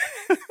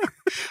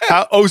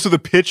 So the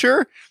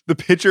pitcher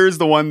is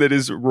the one that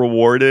is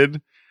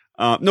rewarded.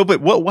 No,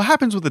 but what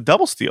happens with the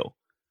double steal?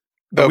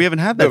 We haven't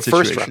had that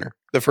situation.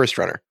 The first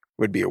runner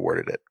would be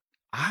awarded it.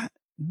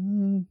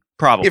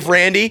 Probably. If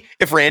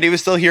Randy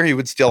was still here, he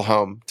would steal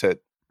home to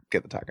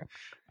get the taco.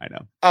 I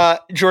know.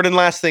 Jordan,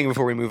 last thing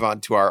before we move on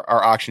to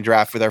our auction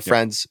draft with our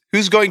friends.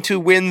 Who's going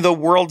to win the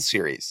World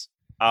Series?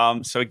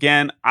 So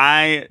again,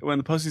 when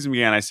the postseason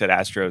began, I said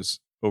Astros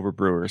over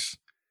Brewers.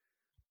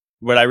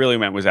 What I really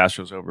meant was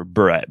Astros over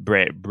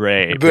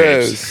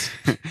Braves.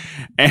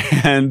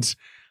 And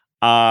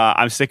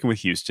I'm sticking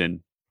with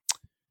Houston.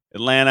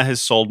 Atlanta has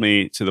sold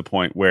me to the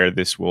point where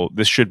this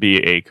should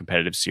be a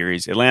competitive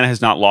series. Atlanta has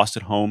not lost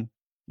at home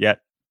yet.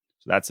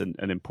 So that's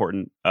an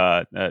important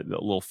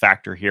little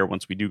factor here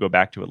once we do go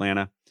back to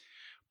Atlanta.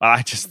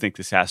 I just think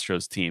this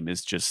Astros team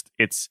is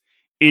it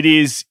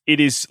is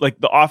like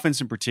the offense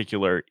in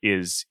particular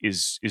is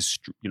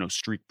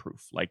streak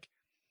proof. Like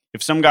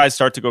if some guys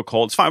start to go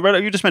cold, it's fine.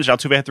 But you just mentioned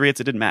Altuve had 3 hits.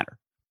 It didn't matter.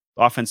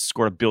 The offense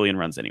scored 1 billion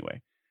runs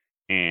anyway.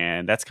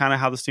 And that's kind of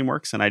how this team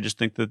works. And I just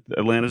think that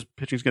Atlanta's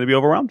pitching is going to be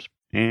overwhelmed.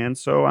 And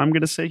so I'm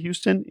going to say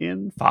Houston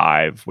in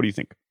 5. What do you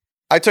think?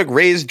 I took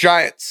Rays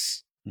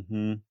Giants.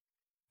 Mm-hmm.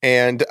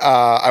 And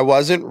I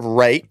wasn't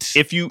right.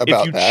 If you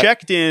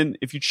checked in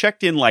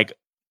like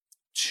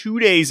 2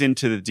 days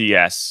into the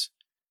DS,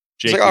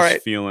 Jake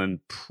was feeling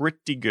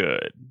pretty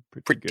good.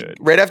 Pretty good.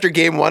 Right after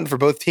game 1 for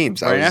both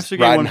teams. Right after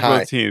game 1 for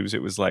both teams,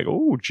 it was like,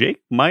 oh,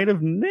 Jake might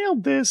have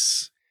nailed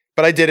this.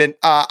 But I didn't.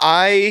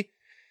 I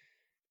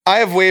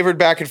have wavered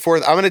back and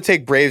forth. I'm going to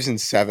take Braves in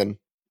 7.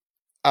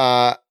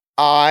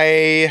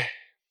 I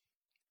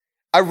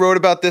wrote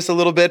about this a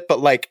little bit,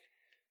 but like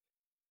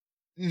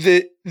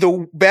the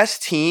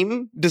best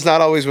team does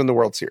not always win the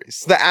World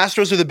Series. The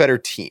Astros are the better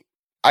team.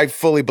 I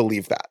fully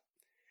believe that.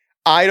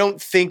 I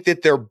don't think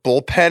that their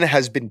bullpen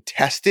has been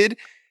tested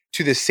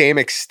to the same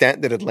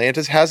extent that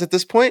Atlanta's has at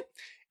this point.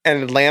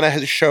 And Atlanta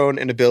has shown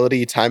an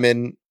ability time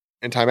in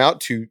and time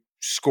out to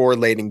score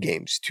late in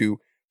games,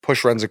 to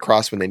push runs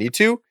across when they need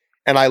to.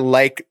 And I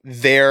like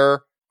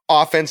their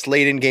offense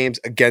late in games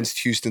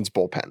against Houston's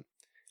bullpen.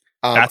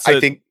 I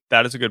think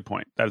that is a good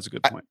point. That is a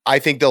good point. I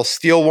think they'll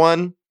steal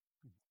one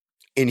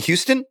in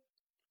Houston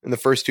in the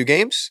first 2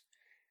 games.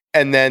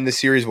 And then the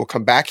series will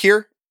come back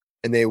here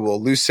and they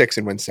will lose 6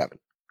 and win 7.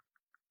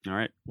 All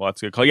right. Well,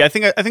 that's a good call. Yeah, I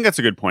think that's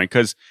a good point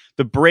because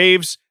the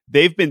Braves,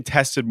 they've been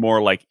tested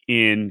more like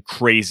in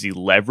crazy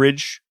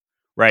leverage,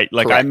 right?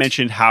 Like correct. I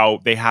mentioned how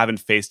they haven't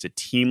faced a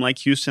team like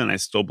Houston, and I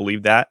still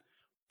believe that,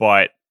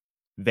 but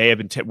they have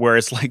been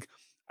whereas like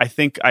I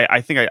think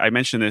I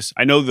mentioned this.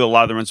 I know that a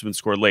lot of the runs have been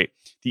scored late.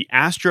 The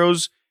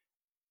Astros,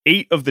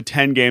 8 of the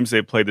 10 games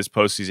they've played this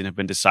postseason have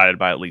been decided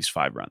by at least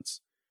 5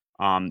 runs.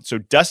 So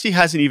Dusty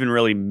hasn't even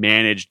really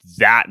managed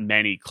that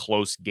many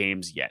close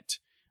games yet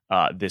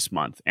this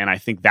month, and I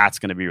think that's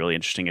going to be really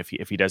interesting if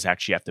he does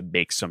actually have to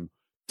make some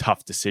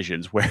tough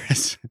decisions.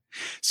 Whereas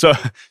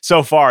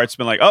so far it's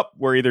been like, oh,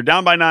 we're either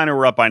down by 9 or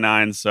we're up by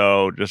 9,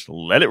 so just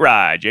let it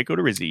ride. Jake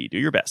Odorizzi, do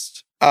your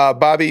best.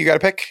 Bobby, you got a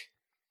pick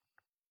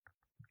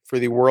for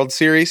the World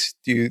Series?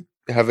 Do you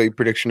have a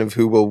prediction of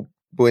who will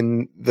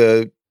win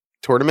the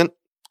tournament?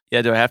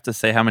 Yeah, do I have to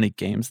say how many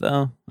games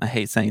though? I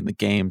hate saying the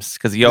games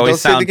because you Don't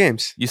always say sound the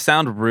games. You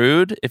sound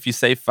rude if you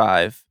say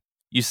 5.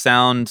 You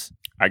sound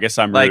I guess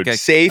I'm like rude.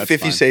 Safe That's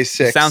if you fine. say you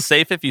 6. sound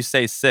safe if you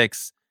say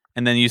 6,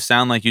 and then you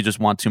sound like you just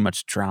want too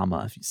much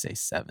drama if you say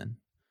 7.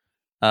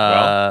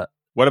 Well,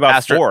 what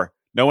about 4?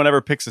 No one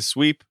ever picks a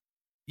sweep.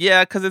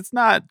 Yeah, because it's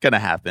not gonna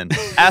happen.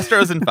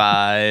 Astros in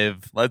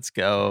 5. Let's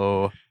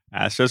go.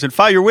 Astros in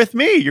 5. You're with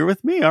me.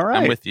 All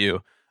right. I'm with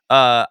you.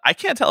 I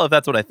can't tell if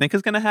that's what I think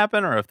is going to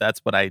happen or if that's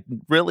what I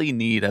really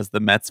need as the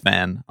Mets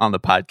fan on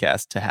the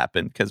podcast to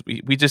happen, because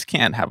we just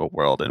can't have a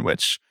world in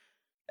which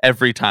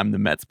every time the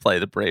Mets play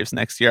the Braves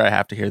next year, I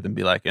have to hear them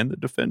be like, and the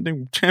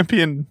defending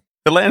champion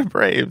Atlanta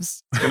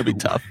Braves. It's going to be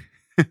tough.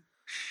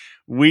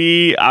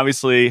 We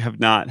obviously have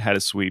not had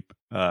a sweep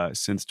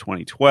since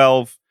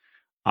 2012.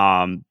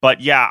 But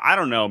yeah, I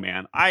don't know,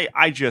 man.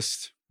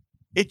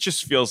 It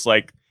just feels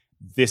like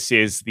this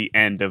is the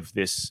end of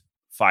this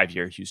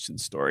 5-year Houston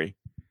story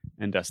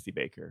and Dusty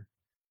Baker.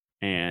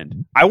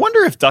 And I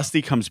wonder if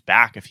Dusty comes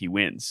back if he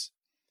wins.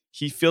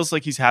 He feels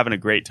like he's having a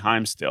great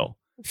time still.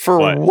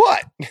 For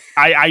what?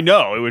 I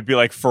know. It would be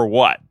like, for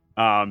what?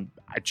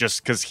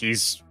 Just because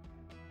he's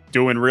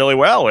doing really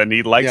well and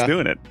he likes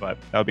doing it. But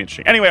that would be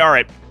interesting. Anyway, all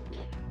right.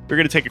 We're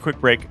going to take a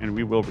quick break and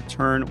we will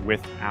return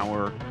with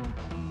our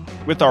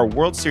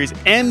World Series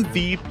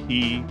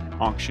MVP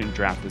auction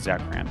draft with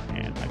Zach Kram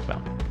and Mike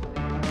Baumann.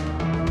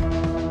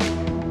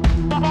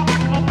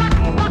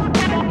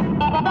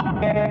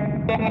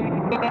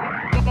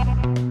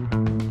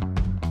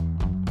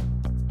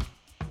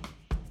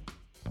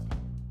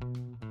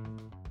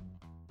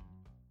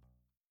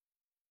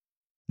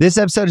 This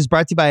episode is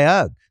brought to you by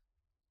UGG.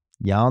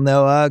 Y'all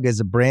know UGG is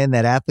a brand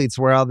that athletes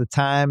wear all the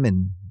time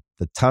in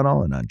the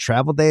tunnel and on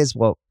travel days.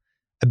 Well,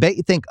 I bet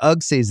you think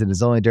UGG season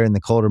is only during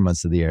the colder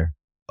months of the year.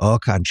 Au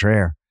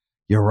contraire,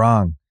 you're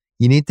wrong.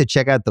 You need to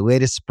check out the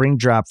latest spring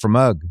drop from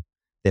UGG.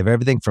 They have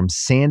everything from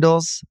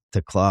sandals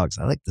to clogs.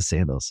 I like the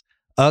sandals.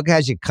 UGG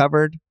has you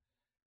covered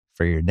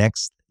for your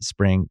next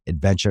spring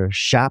adventure.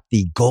 Shop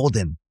the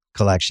Golden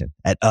Collection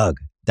at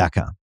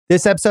UGG.com.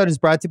 This episode is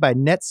brought to you by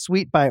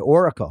NetSuite by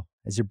Oracle.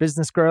 As your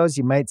business grows,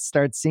 you might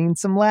start seeing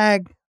some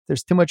lag.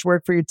 There's too much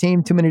work for your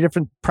team, too many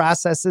different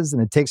processes,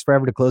 and it takes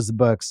forever to close the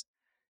books.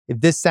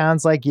 If this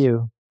sounds like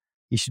you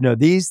should know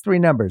these 3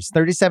 numbers: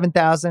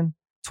 37,000,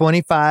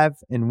 25,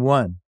 and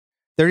 1.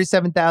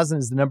 37,000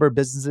 is the number of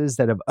businesses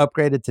that have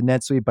upgraded to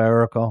NetSuite by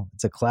Oracle.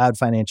 It's a cloud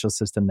financial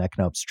system that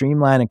can help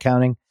streamline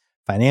accounting,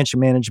 financial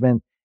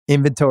management,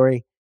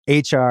 inventory,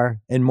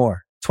 HR, and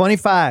more.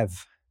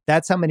 25,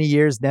 that's how many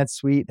years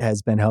NetSuite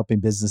has been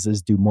helping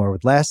businesses do more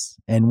with less.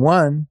 And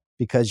 1,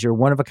 because your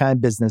one-of-a-kind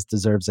business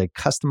deserves a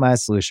customized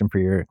solution for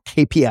your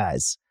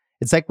KPIs.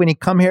 It's like when you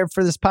come here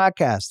for this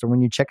podcast or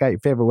when you check out your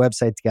favorite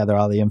website to gather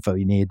all the info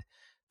you need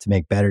to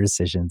make better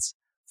decisions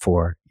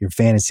for your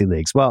fantasy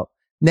leagues. Well,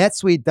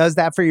 NetSuite does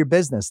that for your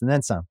business and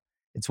then some.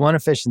 It's one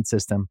efficient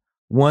system,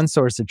 one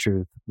source of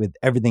truth with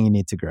everything you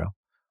need to grow.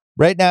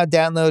 Right now,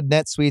 download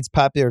NetSuite's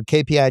popular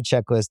KPI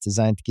checklist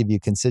designed to give you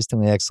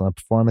consistently excellent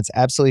performance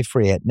absolutely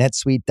free at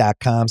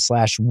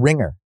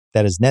netsuite.com/ringer.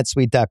 That is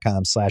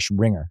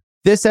netsuite.com/ringer.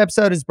 This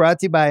episode is brought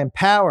to you by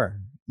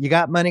Empower. You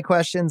got money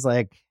questions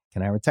like,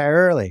 can I retire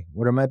early?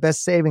 What are my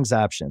best savings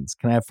options?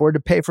 Can I afford to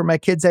pay for my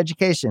kids'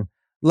 education?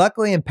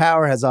 Luckily,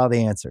 Empower has all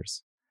the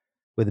answers.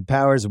 With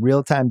Empower's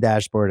real-time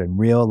dashboard and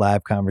real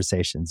live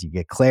conversations, you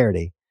get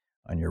clarity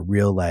on your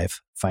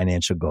real-life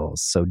financial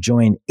goals. So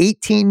join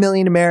 18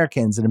 million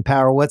Americans and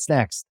empower what's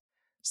next.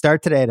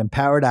 Start today at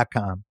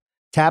empower.com.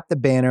 Tap the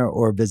banner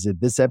or visit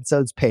this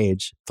episode's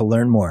page to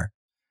learn more.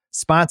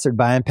 Sponsored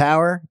by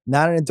Empower,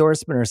 not an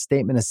endorsement or a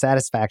statement of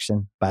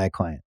satisfaction by a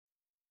client.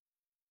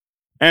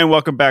 And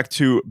welcome back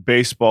to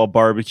Baseball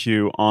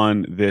Barbecue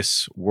on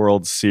this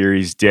World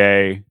Series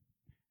day.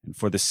 And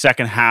for the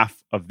second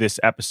half of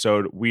this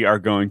episode, we are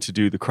going to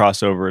do the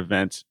crossover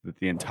event that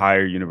the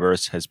entire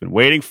universe has been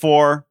waiting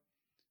for,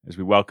 as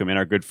we welcome in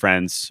our good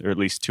friends, or at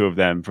least 2 of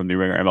them from the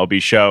Ringer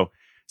MLB show.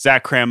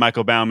 Zach Kram,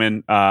 Michael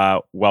Baumann,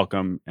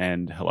 welcome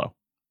and hello.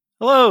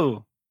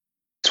 Hello.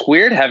 It's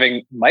weird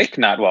having Mike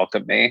not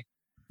welcome me.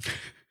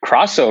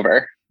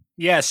 Crossover.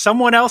 Yeah,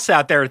 someone else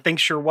out there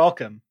thinks you're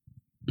welcome.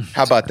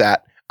 How about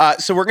that?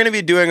 So we're going to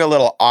be doing a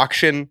little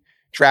auction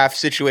draft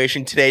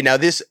situation today. Now,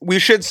 we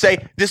should say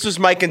this was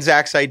Mike and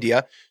Zach's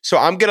idea. So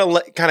I'm going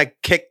to kind of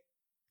kick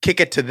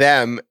it to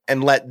them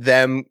and let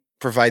them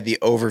provide the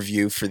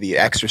overview for the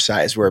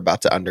exercise we're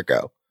about to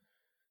undergo.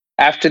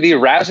 After the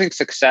rousing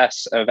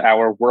success of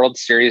our World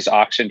Series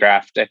auction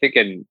draft, I think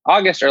in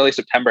August, early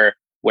September,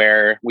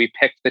 where we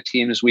picked the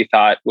teams we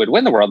thought would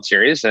win the World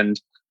Series, and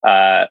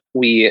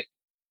we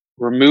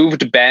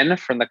removed Ben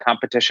from the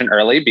competition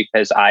early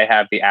because I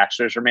have the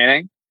Astros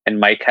remaining and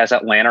Mike has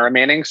Atlanta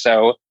remaining.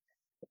 So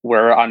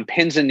we're on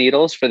pins and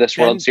needles for this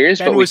World Series.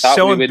 Ben was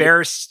so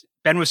embarrassed.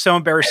 Ben was so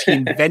embarrassed he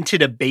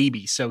invented a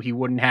baby so he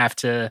wouldn't have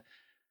to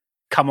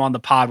come on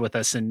the pod with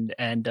us and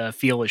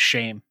feel his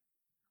shame.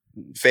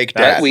 Fake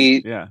dad.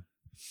 We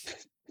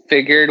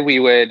figured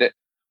we would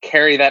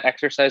carry that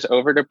exercise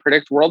over to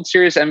predict World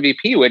Series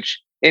MVP,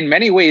 which in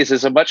many ways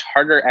is a much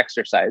harder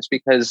exercise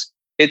because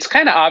it's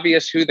kind of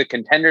obvious who the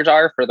contenders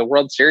are for the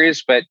World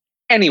Series, but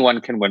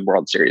anyone can win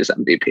World Series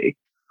MVP.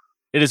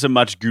 It is a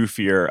much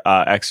goofier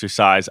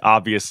exercise.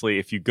 Obviously,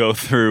 if you go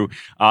through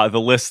the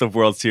list of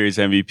World Series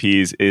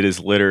MVPs, it is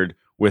littered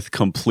with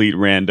complete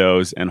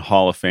randos and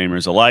Hall of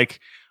Famers alike.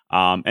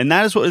 And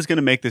that is what is going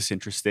to make this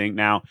interesting.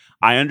 Now,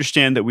 I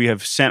understand that we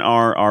have sent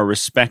our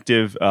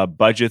respective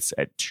budgets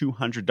at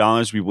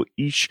 $200. We will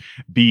each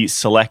be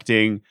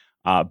selecting,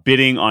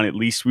 bidding on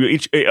we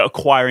each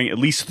acquiring at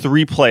least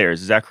 3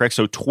 players. Is that correct?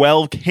 So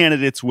 12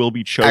 candidates will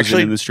be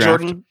chosen in this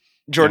draft.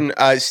 Jordan,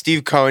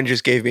 Steve Cohen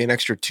just gave me an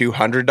extra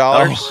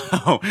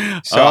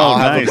 $200. So I'll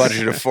have a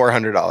budget of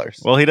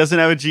 $400. Well, he doesn't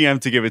have a GM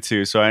to give it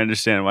to, so I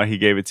understand why he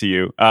gave it to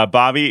you.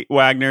 Bobby,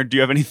 Wagner, do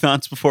you have any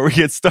thoughts before we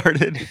get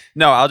started?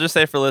 No, I'll just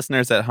say for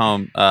listeners at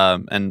home,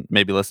 and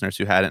maybe listeners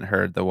who hadn't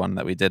heard the one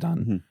that we did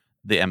on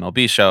the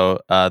MLB show,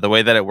 the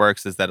way that it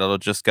works is that it'll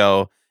just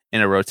go in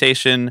a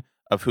rotation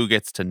of who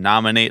gets to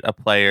nominate a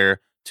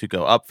player to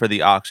go up for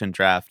the auction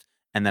draft.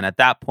 And then at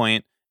that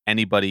point,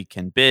 anybody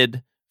can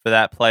bid for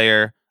that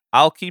player.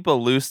 I'll keep a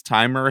loose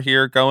timer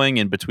here going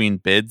in between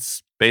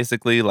bids,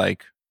 basically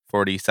like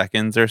 40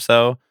 seconds or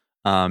so.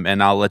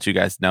 And I'll let you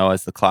guys know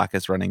as the clock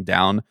is running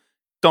down.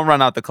 Don't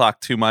run out the clock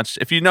too much.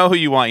 If you know who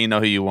you want, you know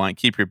who you want.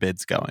 Keep your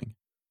bids going.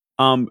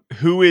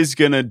 Who is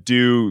going to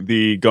do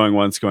the going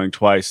once, going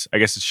twice? I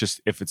guess it's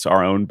just if it's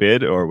our own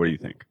bid, or what do you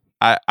think?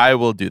 I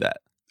will do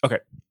that. Okay.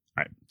 All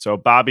right. So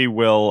Bobby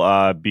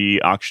will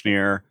be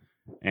auctioneer.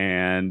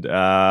 And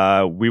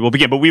we will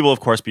begin, but we will, of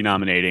course, be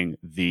nominating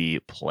the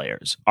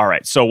players. All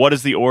right. So what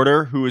is the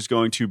order? Who is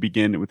going to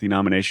begin with the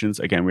nominations?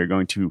 Again, we're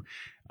going to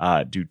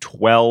do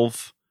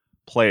 12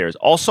 players.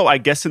 Also, I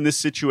guess in this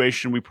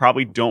situation, we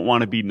probably don't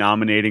want to be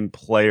nominating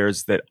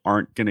players that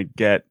aren't going to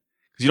get,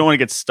 because you don't want to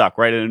get stuck,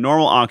 right? In a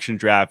normal auction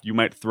draft, you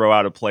might throw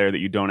out a player that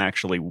you don't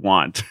actually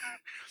want.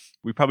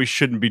 We probably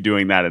shouldn't be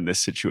doing that in this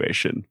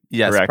situation.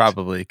 Yes, correct?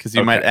 Probably, because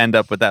you might end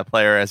up with that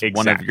player as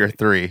one of your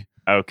 3.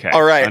 Okay.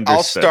 All right. Understood.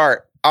 I'll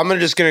start. I'm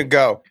just going to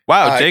go.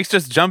 Wow. Jake's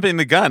just jumping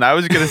the gun. I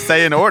was going to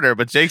say in order,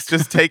 but Jake's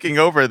just taking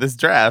over this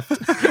draft.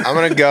 I'm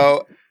going to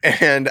go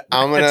and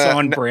I'm going to. It's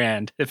on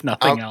brand, if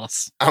nothing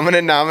else. I'm going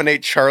to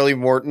nominate Charlie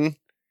Morton.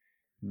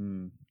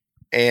 And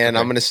I'm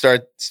going to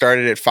start it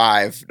at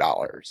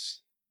 $5.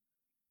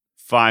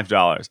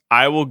 $5.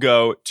 I will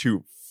go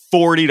to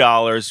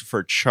 $40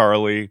 for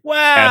Charlie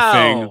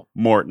effing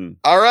Morton.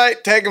 All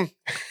right. Take him.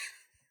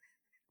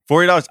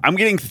 $40. I'm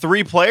getting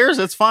 3 players.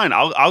 That's fine.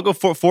 I'll go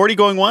for 40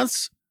 going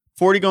once,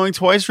 40 going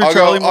twice for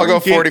Charlie Morton. I'll go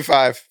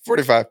 45.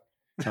 45.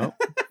 Oh.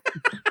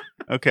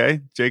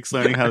 Okay. Jake's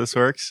learning how this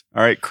works.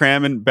 All right.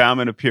 Kram and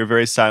Baumann appear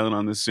very silent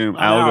on the Zoom.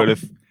 I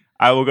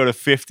will go to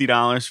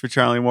 $50 for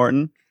Charlie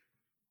Morton.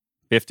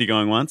 50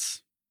 going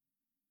once,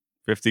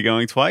 50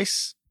 going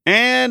twice,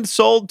 and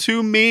sold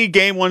to me.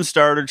 Game 1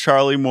 starter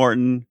Charlie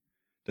Morton.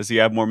 Does he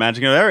have more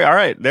magic? All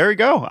right, there we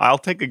go. I'll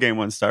take a game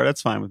 1 start.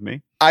 That's fine with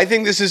me. I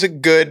think this is a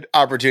good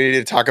opportunity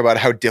to talk about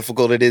how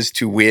difficult it is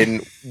to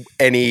win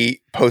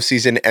any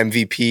postseason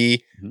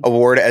MVP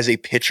award as a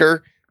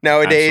pitcher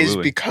nowadays.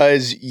 Absolutely.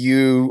 Because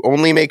you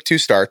only make 2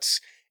 starts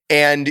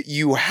and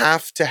you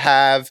have to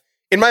have,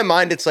 in my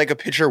mind, it's like a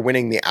pitcher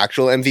winning the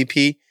actual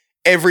MVP.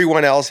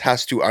 Everyone else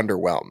has to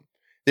underwhelm.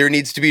 There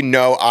needs to be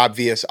no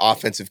obvious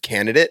offensive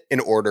candidate in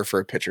order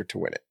for a pitcher to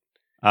win it.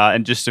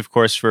 And just, of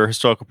course, for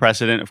historical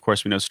precedent, of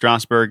course, we know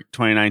Strasburg,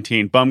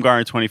 2019,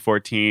 Bumgarner,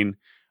 2014,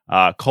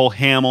 Cole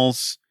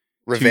Hamels,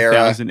 Rivera,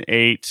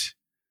 2008.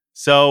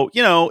 So,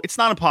 it's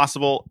not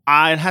impossible.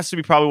 It has to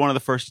be probably one of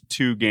the first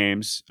 2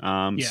 games.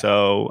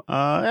 So,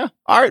 yeah.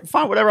 All right,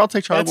 fine, whatever. I'll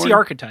take Charlie Morton. That's the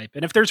archetype.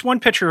 And if there's one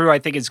pitcher who I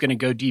think is going to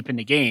go deep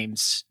into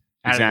games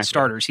out of the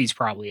starters, he's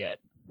probably it.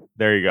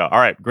 There you go. All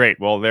right, great.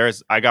 Well,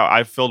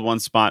 I filled 1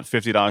 spot,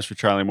 $50 for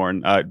Charlie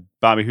Morton.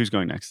 Bobby, who's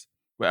going next?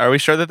 Are we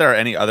sure that there are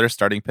any other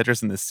starting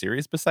pitchers in this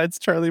series besides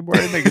Charlie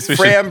Morton? I guess we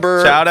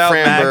Framber, shout out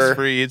Max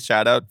Fried,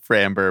 shout out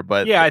Framber.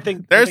 But yeah, I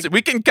think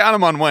we can count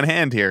them on one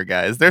hand here,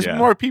 guys. There's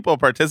more people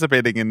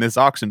participating in this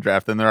auction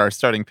draft than there are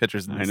starting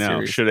pitchers in this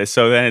series. Should it?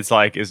 So then it's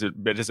like, does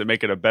it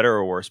make it a better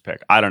or worse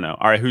pick? I don't know.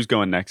 All right, who's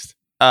going next?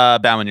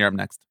 Baumann, you're up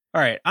next. All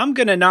right, I'm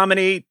going to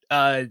nominate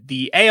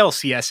the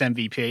ALCS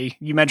MVP.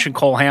 You mentioned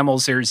Cole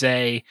Hamels. There's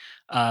a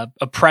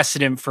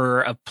precedent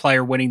for a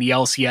player winning the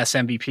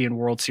LCS MVP and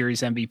World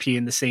Series MVP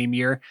in the same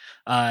year.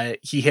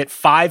 He hit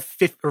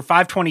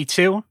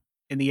 522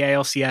 in the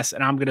ALCS,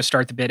 and I'm going to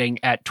start the bidding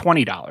at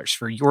 $20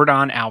 for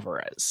Yordan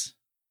Alvarez.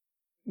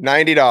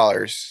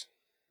 $90.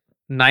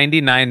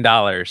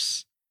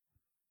 $99.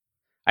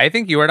 I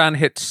think Yordan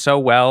hit so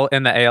well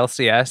in the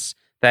ALCS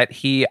that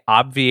he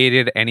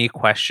obviated any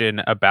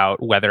question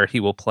about whether he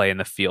will play in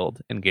the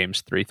field in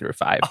games 3 through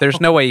 5. There's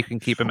no way you can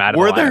keep him out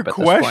of the lineup. Were there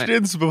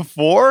questions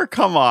before?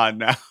 Come on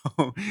now.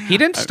 He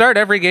didn't start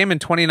every game in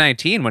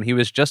 2019 when he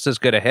was just as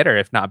good a hitter,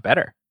 if not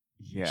better.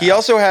 Yeah. He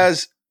also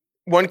has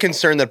one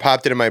concern that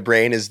popped into my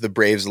brain is the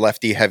Braves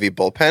lefty heavy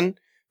bullpen,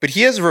 but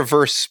he has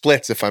reverse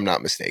splits if I'm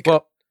not mistaken.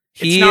 Well,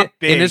 in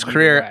his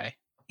career,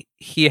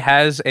 he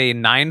has a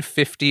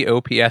 950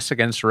 OPS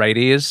against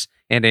righties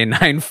and a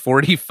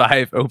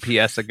 945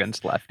 OPS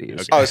against lefties.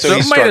 Okay. Oh, so he it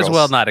might as struggles.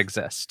 well not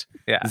exist.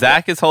 Yeah.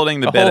 Zach is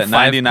holding the A bid whole at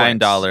 5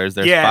 $99.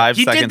 There's Yeah, 5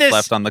 he did seconds this-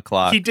 left on the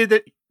clock. He did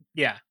it.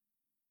 Yeah.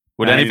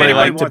 Would 99. anybody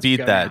like to Wants to beat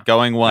go that? now.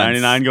 Going once.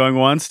 99 going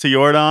once to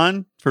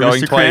Jordan for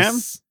Going Mr. Kram.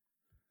 twice.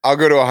 I'll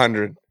go to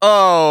 100.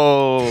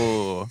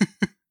 Oh.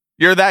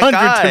 You're that 100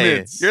 guy.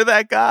 to Mintz. You're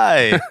that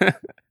guy.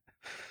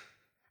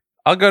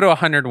 I'll go to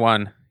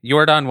 101.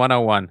 Jordan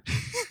 101.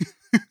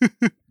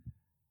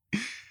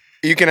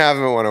 You can have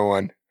him at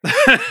 101.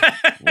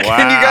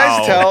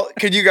 Wow.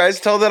 Can you guys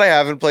tell that I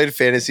haven't played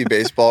fantasy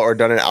baseball or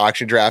done an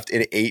auction draft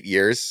in 8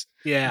 years?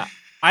 Yeah.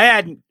 I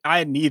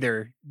had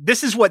neither.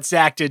 This is what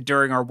Zach did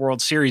during our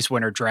World Series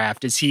winter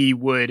draft, is he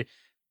would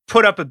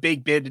put up a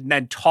big bid and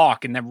then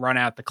talk and then run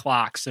out the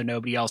clock so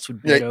nobody else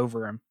would bid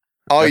over him.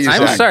 I'll use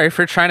I'm that. sorry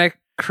for trying to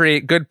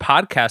create good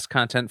podcast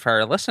content for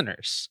our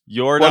listeners.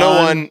 Jordan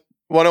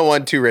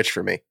 101, too rich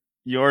for me.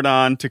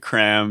 Jordan to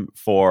Kram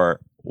for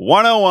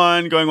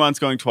 101, going once,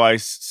 going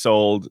twice,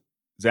 sold.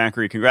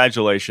 Zachary,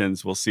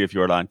 congratulations. We'll see if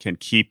Jordan can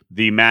keep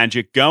the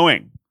magic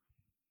going.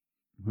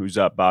 Who's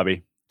up,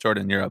 Bobby?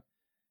 Jordan, you're up.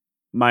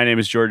 My name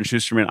is Jordan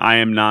Shusterman. I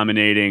am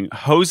nominating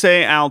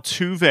Jose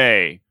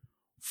Altuve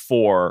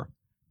for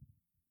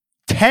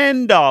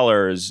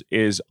 $10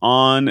 is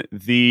on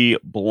the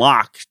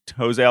block.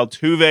 Jose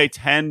Altuve,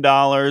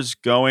 $10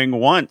 going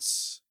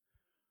once.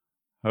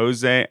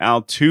 Jose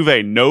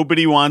Altuve.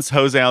 Nobody wants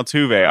Jose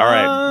Altuve. All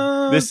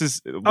right. This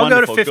is I'll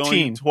go to wonderful.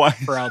 15 Going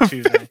for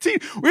Altuve. 15.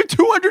 We have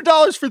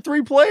 $200 for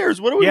 3 players.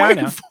 What are we Yeah, I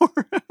waiting know. for?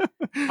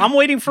 I'm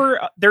waiting for.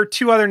 There are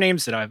 2 other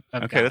names that I've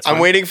Okay, got. that's I'm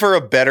fine. waiting for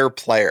a better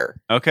player.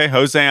 Okay,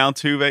 Jose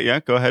Altuve. Yeah,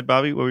 go ahead,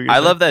 Bobby. What were you gonna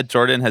I say? love that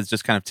Jordan has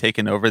just kind of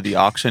taken over the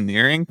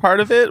auctioneering part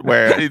of it,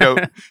 where,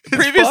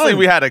 previously fun.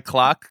 we had a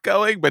clock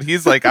going, but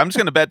he's like, I'm just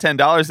going to bet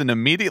 $10 and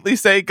immediately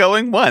say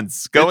going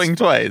once, going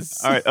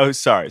twice. All right. Oh,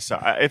 sorry.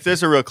 If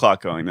there's a real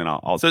clock going, then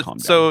I'll calm down.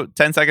 So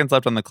 10 seconds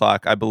left on the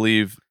clock. I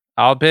believe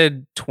I'll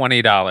bid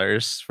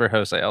 $20 for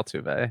Jose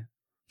Altuve.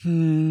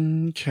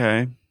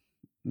 Okay.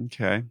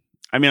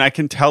 I mean, I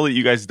can tell that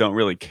you guys don't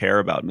really care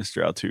about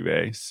Mr.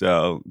 Altuve,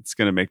 so it's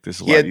going to make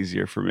this a He lot had-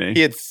 easier for me.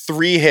 He had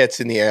 3 hits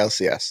in the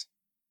ALCS.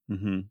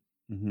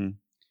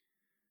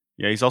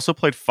 Yeah, he's also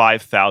played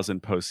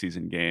 5,000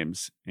 postseason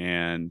games,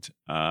 and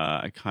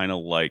I kind of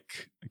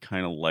like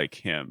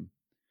him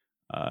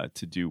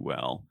to do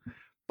well.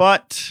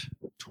 But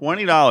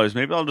 $20,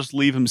 maybe I'll just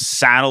leave him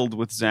saddled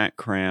with Zach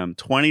Kram.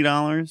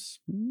 $20.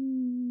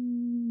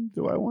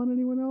 Do I want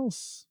anyone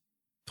else?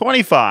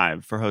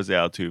 25 for Jose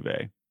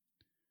Altuve.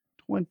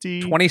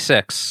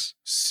 26.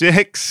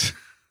 6.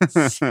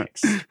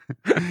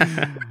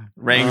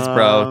 rings,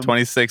 bro.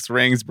 26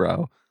 rings,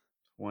 bro.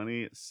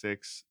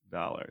 $26.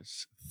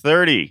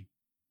 30.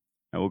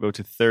 I will go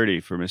to 30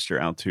 for Mr.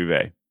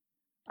 Altuve.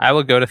 I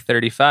will go to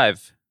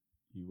 35.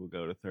 You will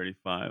go to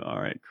 35. All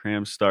right.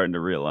 Kram's starting to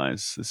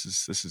realize this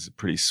is a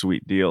pretty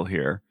sweet deal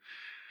here.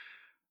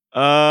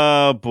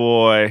 Oh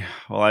boy.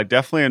 Well, I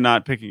definitely am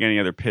not picking any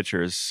other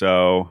pitchers,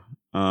 so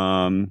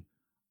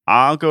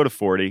I'll go to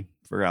 40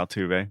 for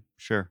Altuve.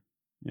 Sure.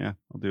 Yeah,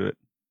 I'll do it.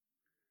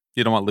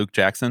 You don't want Luke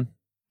Jackson?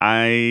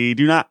 I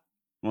do not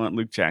want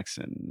Luke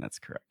Jackson. That's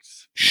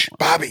correct. Shh,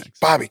 I don't want Luke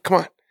Bobby, Jackson. come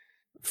on.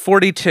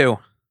 42.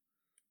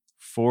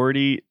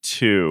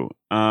 42.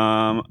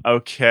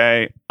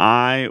 Okay.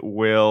 I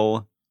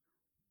will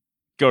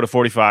go to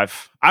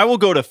 45. I will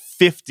go to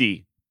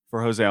 50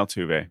 for Jose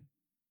Altuve.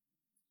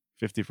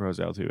 50 for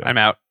Jose Altuve. I'm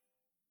out.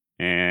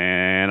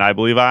 And I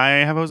believe I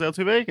have Jose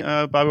Altuve.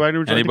 Bobby Wagner,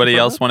 would you like to Anybody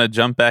confirm else that? want to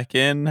jump back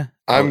in?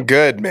 I'm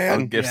good, I'll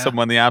man. give Yeah.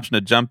 someone the option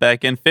to jump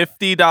back in.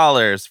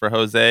 $50 for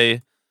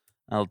Jose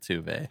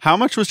Altuve. How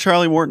much was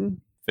Charlie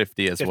Morton?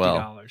 50 as $50. well.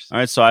 All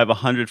right, so I have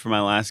 100 for my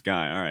last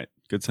guy. All right,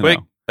 good to Quick,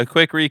 know. a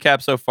quick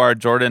recap so far.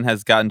 Jordan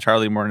has gotten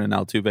Charlie Morton and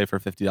Altuve for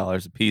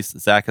 $50 apiece.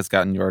 Zach has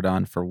gotten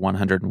Jordan for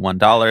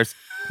 $101.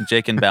 And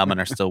Jake and Baumann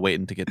are still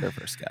waiting to get their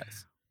first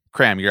guys.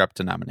 Kram, you're up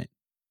to nominate.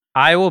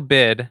 I will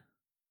bid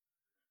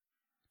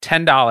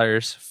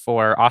 $10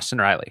 for Austin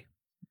Riley.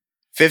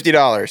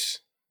 $50.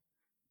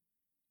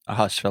 A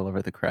hush fell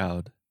over the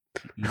crowd.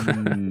 I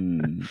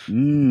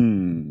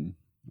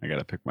got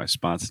to pick my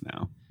spots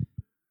now.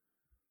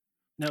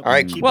 No, All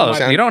right, keep Well, my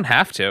Sound- you don't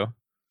have to.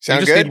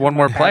 Sound you just good? need one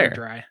more powder player.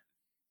 dry.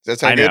 Does that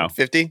sound I know. good?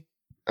 50?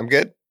 I'm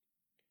good.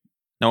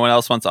 No one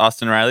else wants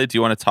Austin Riley. Do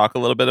you want to talk a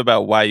little bit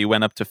about why you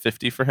went up to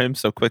 50 for him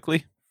so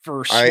quickly? For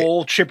All right.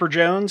 Swole Chipper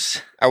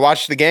Jones. I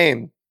watched the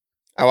game.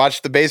 I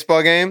watched the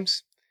baseball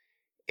games,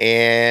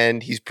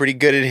 and he's pretty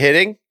good at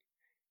hitting.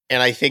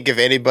 And I think if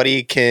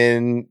anybody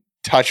can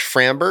touch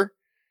Framber,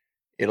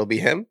 it'll be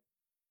him.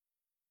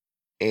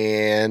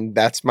 And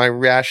that's my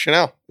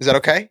rationale. Is that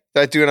okay?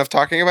 Did I do enough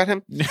talking about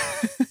him?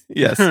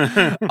 Yes.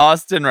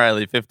 Austin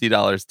Riley,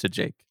 $50 to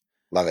Jake.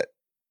 Love it.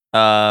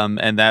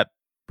 And that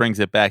brings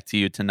it back to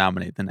you to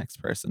nominate the next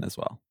person as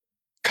well.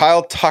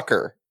 Kyle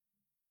Tucker,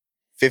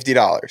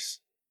 $50.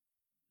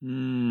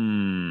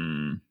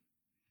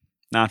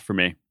 Not for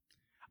me.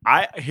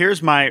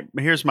 Here's my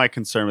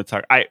concern with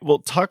Tucker.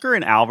 Tucker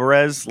and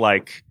Alvarez,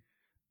 like,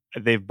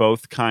 they've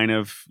both kind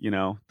of,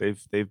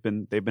 they've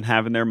been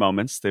having their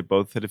moments. They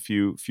both hit a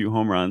few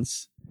home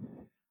runs.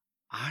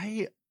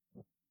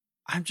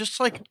 I'm just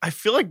like, I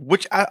feel like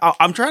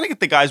I'm trying to get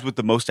the guys with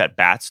the most at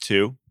bats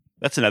too.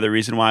 That's another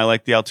reason why I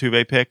like the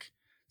Altuve pick.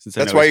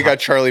 That's why you got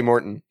Charlie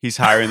Morton. He's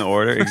higher in the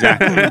order,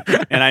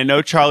 exactly. And I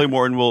know Charlie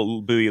Morton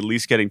will be at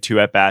least getting 2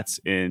 at bats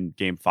in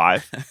Game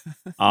 5.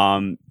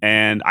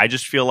 And I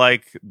just feel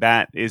like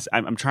that is,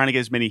 I'm trying to get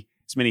as many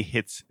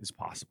hits as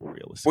possible,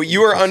 realistically. What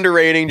you are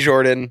underrating,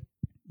 Jordan,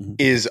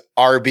 is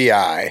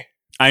RBI.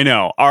 I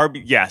know.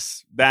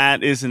 Yes,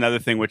 that is another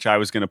thing which I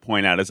was going to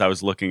point out as I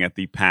was looking at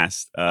the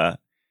past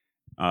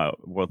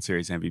World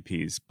Series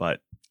MVPs,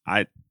 but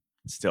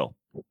so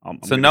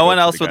no one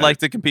else would like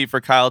to compete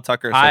for Kyle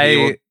Tucker.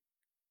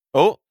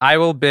 So I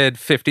will bid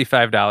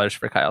 $55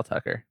 for Kyle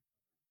Tucker.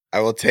 I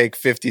will take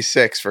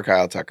 56 for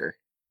Kyle Tucker.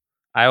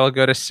 I will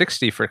go to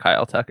 60 for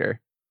Kyle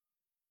Tucker.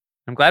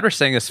 I'm glad we're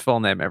saying his full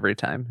name every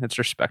time. It's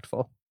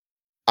respectful.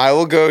 I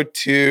will go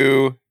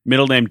to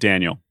middle name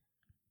Daniel.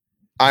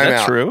 I'm Is that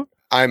out. True?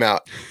 I'm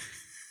out.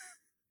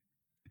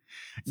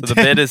 So the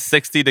bid is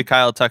 60 to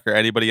Kyle Tucker.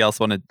 Anybody else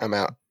want to? I'm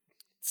out.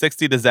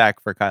 60 to Zach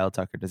for Kyle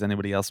Tucker. Does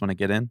anybody else want to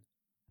get in?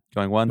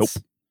 Going once?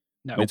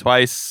 No. Going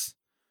twice.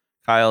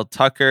 Kyle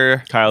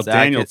Tucker.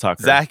 Daniel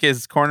Tucker. Zach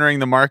is cornering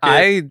the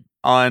market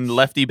on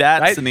lefty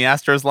bats in the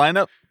Astros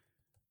lineup.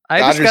 I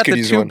Dodgers just got could the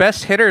use 2 one.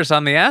 best hitters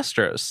on the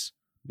Astros.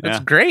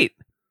 That's great.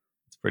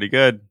 It's pretty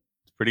good.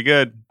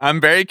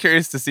 I'm very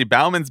curious to see.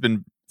 Bauman's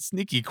been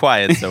sneaky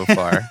quiet so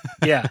far.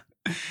 Yeah.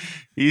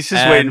 He's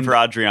just waiting for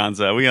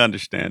Adrianza. We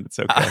understand. It's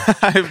okay.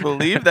 I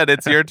believe that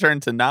it's your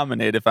turn to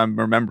nominate if I'm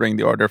remembering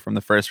the order from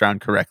the first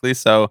round correctly.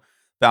 So,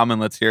 Bauman,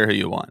 let's hear who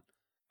you want.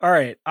 All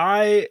right.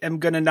 I am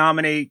going to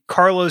nominate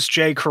Carlos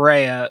J.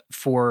 Correa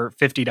for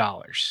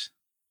 $50.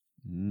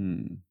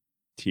 Team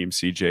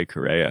CJ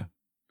Correa.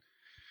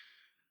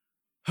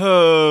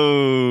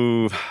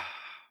 Oh.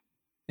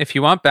 If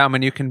you want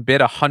Bauman, you can bid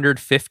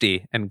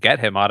 $150 and get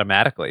him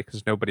automatically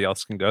because nobody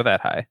else can go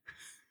that high.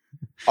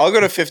 I'll go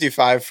to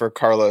 55 for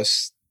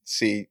Carlos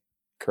C.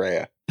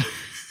 Correa.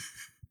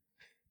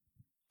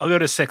 I'll go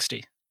to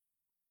 60.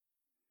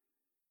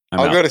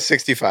 I'll go to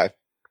 65.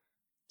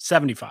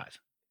 75.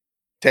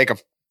 Take him.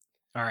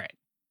 All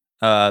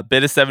right.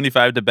 Bid is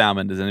 75 to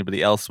Bauman. Does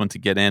anybody else want to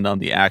get in on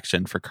the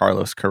action for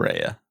Carlos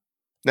Correa?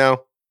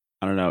 No.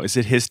 I don't know. Is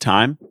it his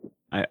time?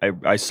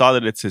 I saw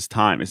that it's his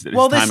time. Is it his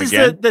Well, time this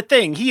again? is the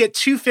thing. He hit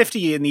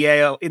 250 in the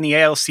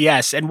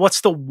ALCS, and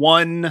what's the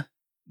one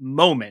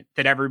moment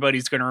that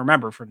everybody's going to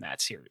remember from that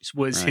series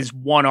was his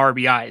 1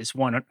 RBI, his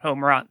 1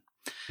 home run.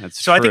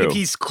 That's so true. I think if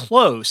he's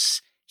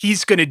close,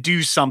 he's going to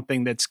do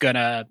something that's going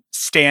to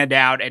stand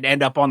out and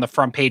end up on the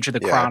front page of the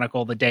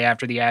Chronicle the day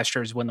after the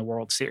Astros win the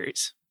World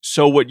Series.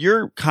 So what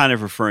you're kind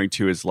of referring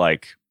to is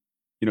like,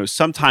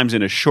 sometimes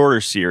in a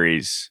shorter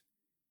series,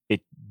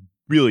 it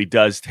really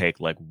does take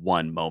like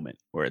one moment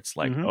where it's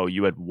like, oh,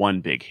 you had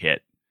one big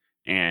hit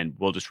and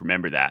we'll just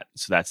remember that.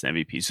 So that's the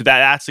MVP. So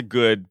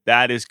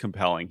that is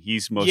compelling.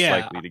 He's most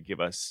likely to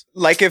give us.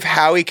 Like if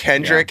Howie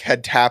Kendrick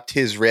had tapped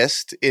his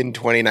wrist in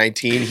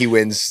 2019, he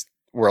wins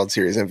World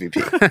Series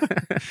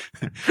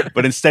MVP.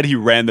 But instead he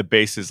ran the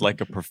bases like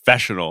a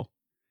professional.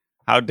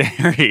 How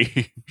dare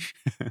he?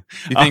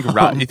 You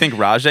think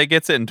Rajay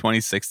gets it in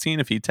 2016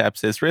 if he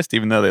taps his wrist,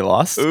 even though they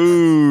lost?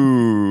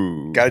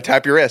 Ooh. Got to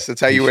tap your wrist. That's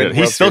how you win.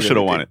 He still should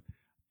have won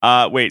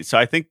it. Wait, so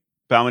I think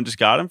Bauman just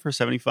got him for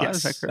 75? Yes.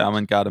 Is that correct?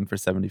 Bauman got him for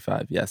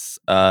 75, yes.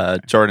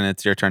 Jordan,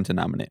 it's your turn to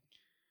nominate.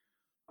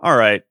 All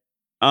right.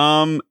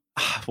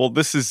 Well,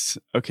 this is...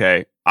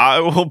 Okay.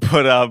 I will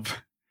put up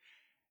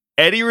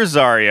Eddie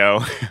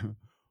Rosario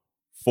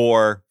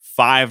for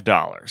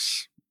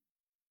 $5.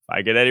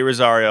 I get Eddie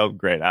Rosario,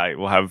 great. I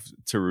will have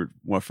to root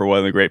for one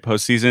of the great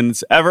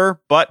postseasons ever,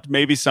 but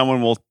maybe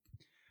someone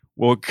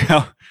will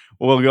go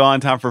on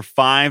time for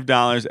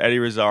 $5. Eddie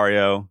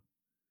Rosario.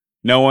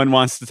 No one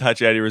wants to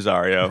touch Eddie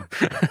Rosario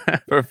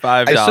for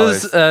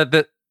 $5.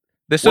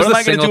 This was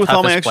the single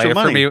toughest player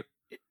for me.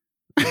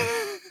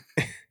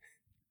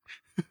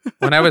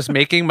 When I was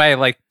making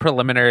my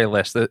preliminary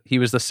list, he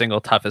was the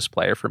single toughest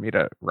player for me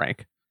to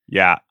rank.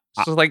 Yeah,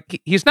 so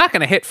he's not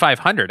going to hit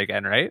 500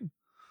 again, right?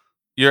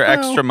 Your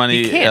extra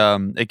money,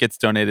 it gets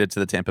donated to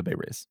the Tampa Bay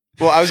Rays.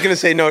 Well, I was going to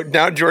say, no,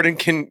 now Jordan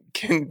can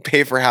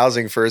pay for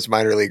housing for his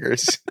minor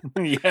leaguers.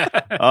 Yeah.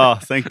 Oh,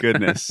 thank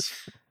goodness.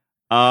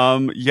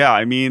 Yeah,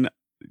 I mean,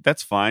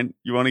 that's fine.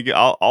 You want to get,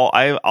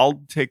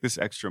 I'll take this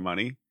extra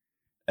money.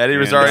 Eddie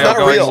Rosario not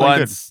going real.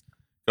 once,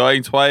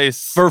 going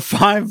twice. For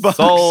 $5.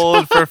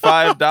 Sold for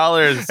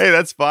 $5. Hey,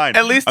 that's fine.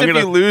 At least if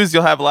you lose,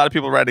 you'll have a lot of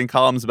people writing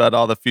columns about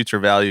all the future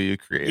value you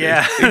created.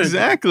 Yeah.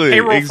 Exactly.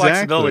 Payroll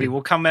flexibility.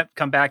 We'll come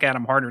back at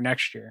him harder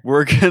next year.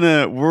 We're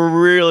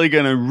really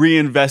gonna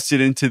reinvest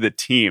it into the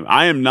team.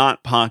 I am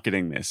not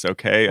pocketing this,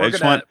 okay? We're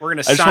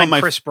gonna sign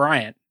Chris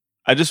Bryant.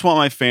 I just want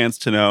my fans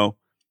to know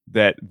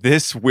that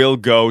this will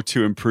go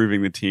to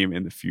improving the team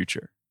in the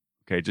future.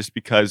 Okay, just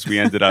because we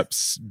ended up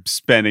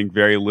spending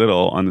very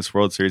little on this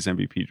World Series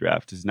MVP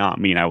draft does not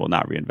mean I will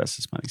not reinvest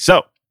this money.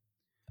 So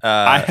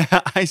I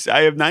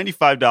have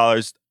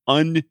 $95.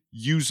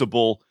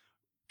 unusable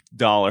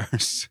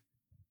dollars.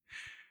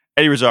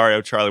 Eddie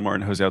Rosario, Charlie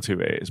Morton, Jose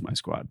Altuve is my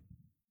squad.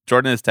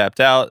 Jordan is tapped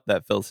out.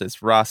 That fills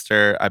his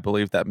roster. I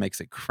believe that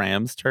makes it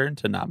Kram's turn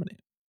to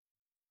nominate.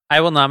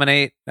 I will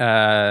nominate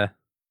for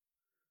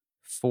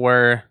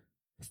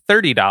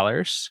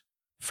 $30,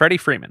 Freddie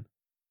Freeman.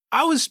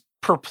 I was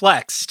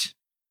perplexed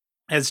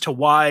as to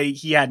why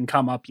he hadn't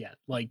come up yet.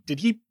 Like, did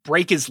he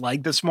break his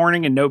leg this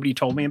morning and nobody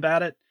told me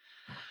about it?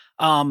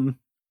 I'll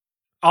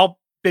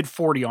bid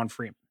 40 on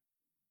Freeman.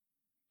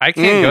 I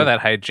can't go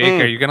that high.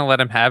 Jake, are you going to let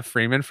him have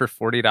Freeman for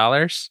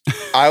 $40?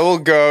 I will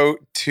go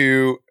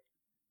to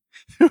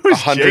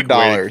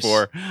 $100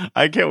 for.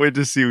 I can't wait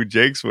to see who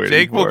Jake's waiting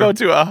Jake for. will go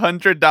to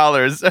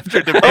 $100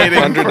 after debating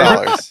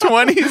 $100. for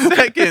 20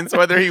 seconds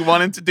whether he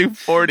wanted to do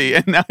 40,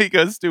 and now he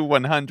goes to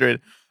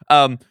 100.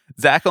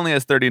 Zach only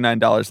has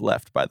 $39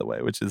 left, by the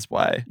way, which is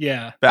why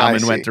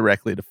Baumann went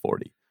directly to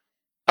 40.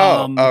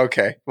 Oh,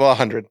 okay. Well,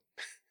 100.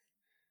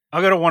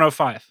 I'll go to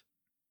 105.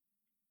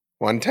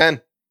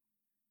 110.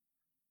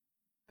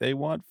 They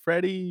want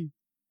Freddie.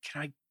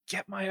 Can I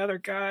get my other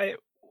guy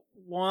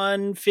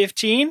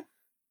 115?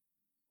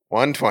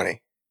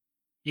 120.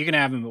 You can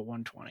have him at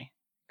 120.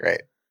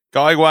 Great.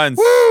 Going once.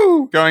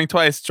 Woo! Going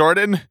twice.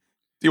 Jordan, do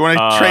you want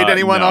to trade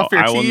anyone off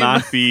your team? I will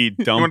not be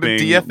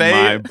dumping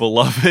my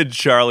beloved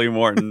Charlie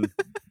Morton.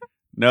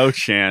 No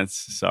chance.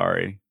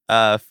 Sorry.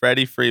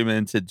 Freddie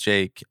Freeman to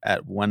Jake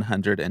at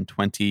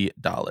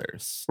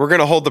 $120. We're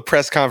going to hold the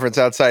press conference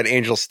outside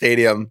Angel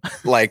Stadium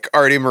like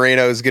Artie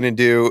Moreno is going to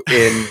do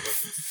in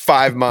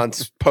 5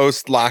 months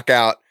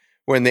post-lockout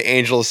when the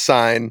Angels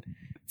sign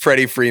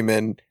Freddie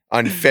Freeman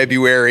on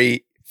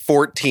February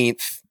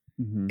 14th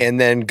and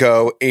then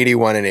go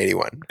 81 and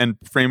 81. And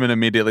Freeman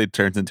immediately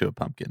turns into a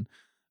pumpkin.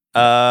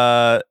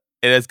 It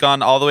has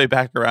gone all the way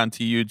back around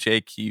to you,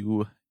 Jake.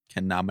 You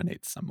can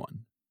nominate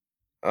someone.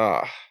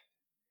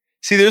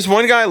 See, there's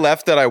one guy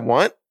left that I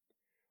want,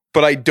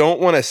 but I don't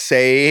want to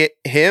say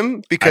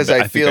him because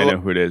I feel think I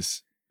know who it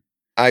is.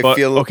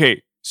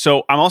 Okay.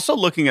 So I'm also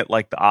looking at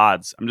like the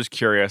odds. I'm just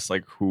curious,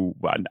 like who.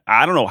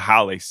 I don't know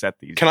how they set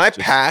these. Can I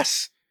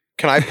pass?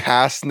 Can I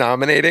pass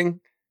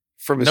nominating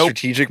from a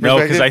strategic perspective?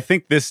 No, because I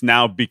think this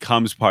now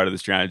becomes part of the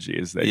strategy.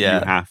 Is that you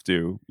have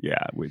to?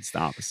 Yeah, it's the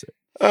opposite.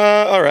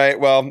 All right.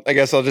 Well, I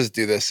guess I'll just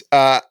do this.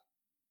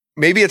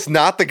 Maybe it's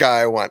not the guy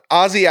I want.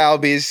 Ozzy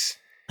Albies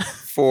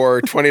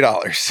for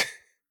 $20.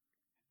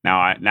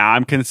 Now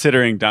I'm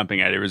considering dumping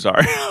Eddie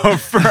Rosario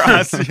for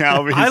Ozzy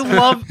Albies. I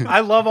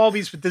love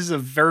Albies, but this is a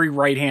very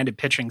right-handed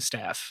pitching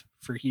staff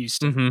for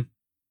Houston. Mm-hmm.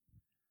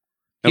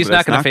 He's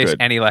not going to face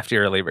any lefty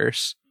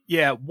relievers.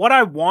 Yeah, what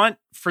I want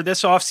for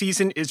this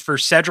offseason is for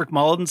Cedric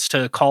Mullins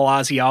to call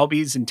Ozzy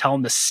Albies and tell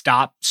him to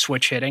stop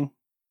switch hitting.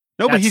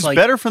 No, but he's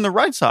better from the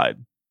right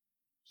side.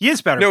 He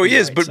is better. No, he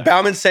is. But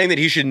Baumann's saying that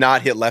he should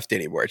not hit left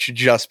anymore. It should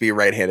just be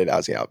right-handed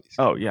Ozzy Albies.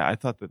 Oh, yeah. I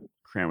thought that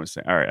Kram was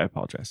saying. All right, I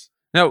apologize.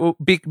 No,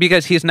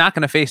 because he's not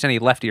going to face any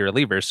lefty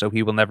relievers, so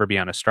he will never be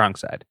on a strong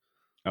side.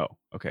 Oh,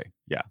 okay.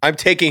 Yeah. I'm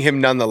taking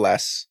him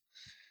nonetheless.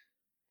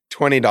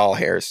 $20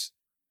 hairs.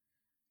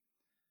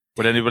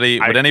 Would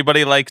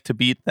anybody like to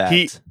beat that?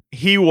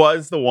 He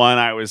was the one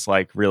I was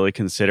like really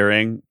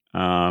considering.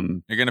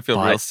 You're gonna feel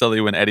real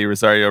silly when Eddie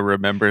Rosario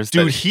remembers.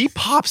 Dude, he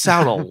pops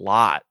out a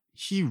lot.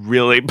 He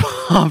really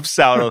pops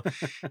out.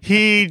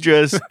 He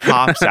just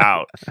pops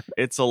out.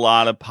 It's a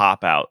lot of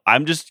pop out.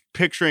 I'm just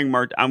picturing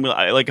Mark.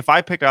 Like if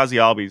I picked Ozzy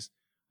Albies,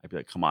 I'd be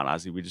like, come on,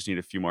 Ozzy, we just need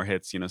a few more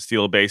hits.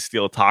 Steal a base,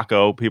 steal a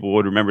taco. People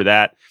would remember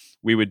that.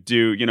 We would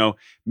do,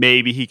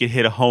 maybe he could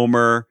hit a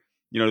homer,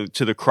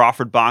 to the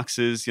Crawford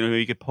boxes.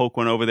 He could poke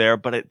one over there.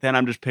 But then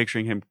I'm just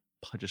picturing him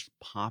just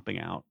popping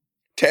out.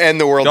 To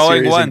end the World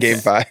Series in Game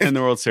 5. In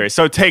the World Series.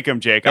 So take him,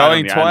 Jake.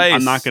 Going twice.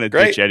 I'm not going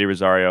to ditch Eddie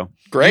Rosario.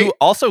 Great. You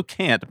also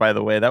can't, by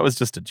the way. That was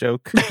just a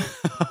joke. You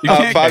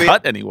can't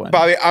cut anyone.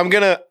 Bobby, I'm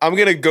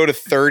gonna go to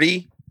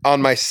 30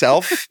 on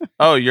myself.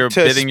 Oh, you're to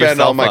bidding spend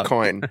yourself all my up.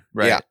 coin.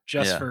 Right.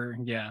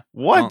 Yeah.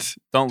 What?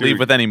 Don't leave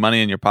with any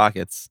money in your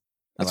pockets.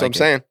 That's what I'm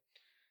saying.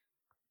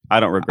 I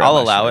don't regret. I'll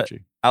allow it.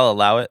 I'll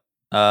allow it.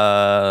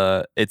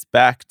 It's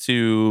back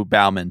to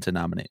Baumann to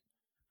nominate.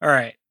 All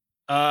right.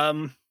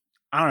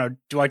 I don't know.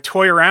 Do I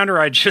toy around or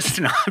I just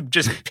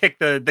pick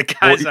the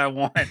guys I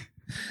want?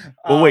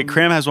 Well, wait.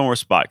 Kram has one more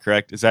spot,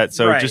 correct? Is that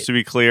so? Right. Just to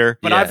be clear,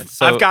 but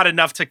I've got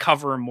enough to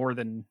cover him more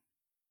than.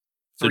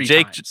 So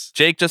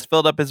Jake just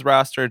filled up his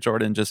roster.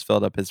 Jordan just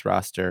filled up his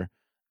roster.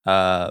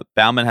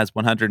 Baumann has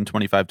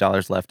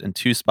 $125 left in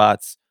 2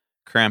 spots.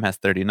 Kram has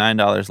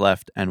 $39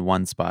 left and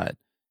 1 spot.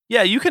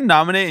 Yeah, you can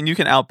nominate and you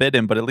can outbid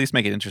him, but at least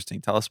make it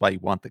interesting. Tell us why you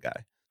want the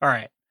guy. All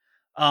right.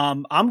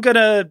 I'm going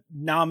to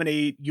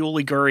nominate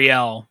Yuli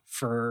Gurriel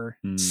for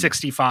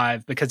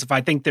 65 because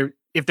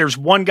if there's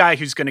one guy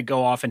who's going to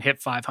go off and hit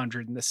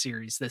 500 in this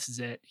series, this is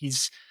it. He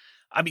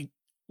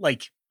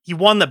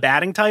won the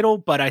batting title,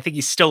 but I think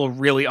he's still a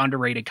really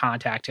underrated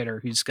contact hitter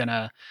who's going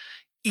to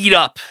eat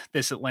up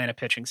this Atlanta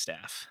pitching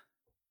staff.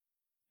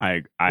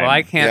 I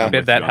can't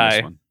bid that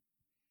high.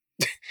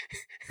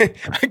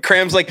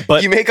 Kram's like,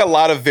 But- you make a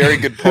lot of very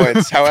good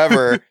points.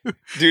 However,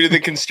 due to the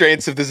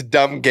constraints of this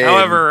dumb game,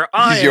 However,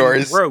 I he's am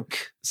yours.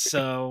 broke,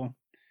 so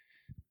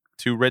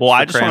Too rich. Well, for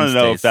I just want Kram's to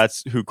know if taste.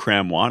 that's who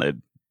Kram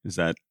wanted. Is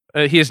that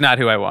He is not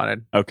who I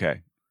wanted.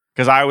 okay?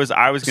 Because I was Or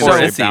going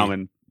to is say he?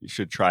 Baumann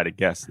should try to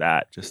guess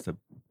that just to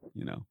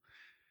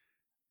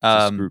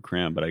to screw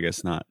Kram, but I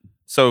guess not.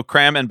 So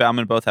Kram and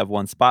Baumann both have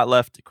one spot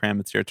left. Kram,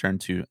 it's your turn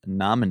to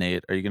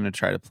nominate. Are you going to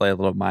try to play a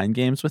little mind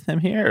games with him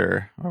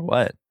here, or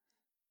what?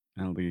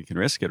 I don't think he can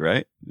risk it,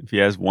 right? If he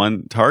has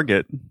one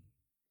target,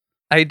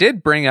 I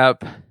did bring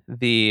up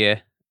the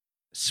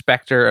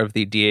specter of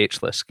the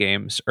DH list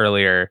games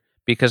earlier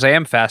because I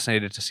am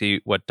fascinated to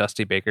see what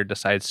Dusty Baker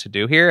decides to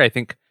do here. I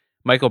think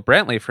Michael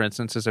Brantley, for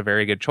instance, is a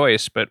very good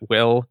choice, but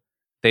will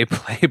they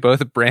play both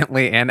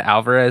Brantley and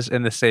Alvarez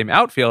in the same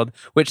outfield,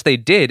 which they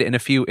did in a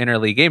few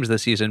interleague games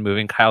this season,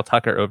 moving Kyle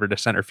Tucker over to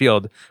center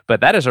field.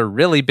 But that is a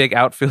really big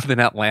outfield in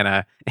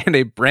Atlanta, and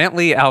a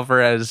Brantley,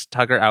 Alvarez,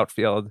 Tucker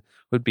outfield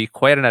would be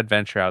quite an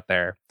adventure out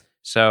there.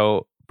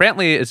 So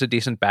Brantley is a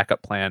decent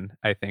backup plan,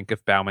 I think,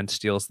 if Baumann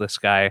steals this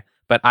guy.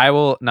 But I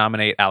will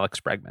nominate Alex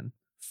Bregman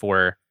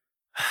for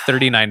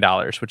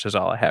 $39, which is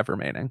all I have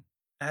remaining.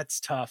 that's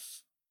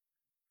tough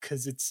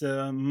because it's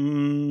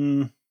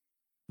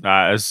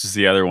this is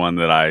the other one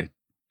that I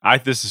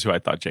this is who I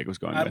thought Jake was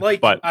going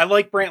with. But I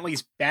like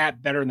Brantley's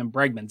bat better than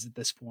Bregman's at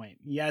this point.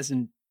 He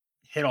hasn't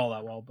hit all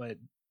that well, but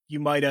you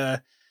might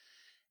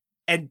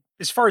and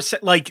as far as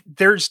like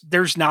there's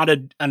not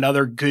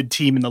another good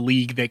team in the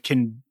league that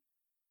can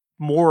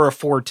more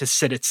afford to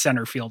sit its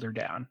center fielder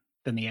down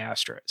than the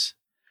Astros.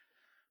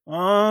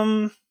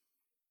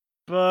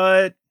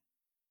 But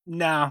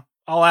no,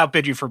 I'll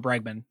outbid you for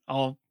Bregman.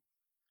 I'll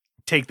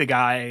take the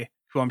guy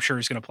who I'm sure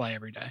is going to play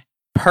every day.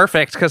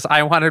 Perfect, because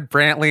I wanted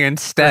Brantley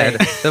instead.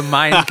 The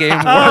mind game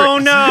works. Oh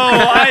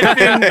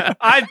no,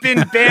 I've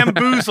been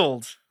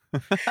bamboozled.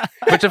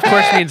 Which of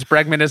course means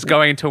Bregman is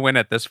going to win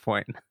at this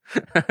point.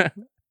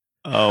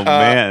 oh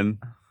man,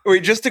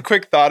 Wait, just a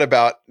quick thought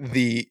about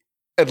the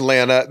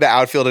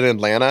outfield in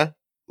Atlanta,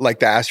 like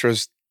the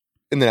Astros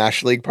in the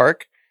National League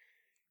Park.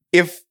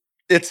 If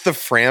it's the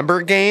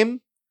Framber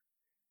game,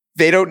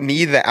 they don't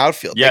need the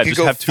outfield. Yeah, they could just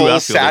go have two full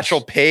outfielders.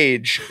 Satchel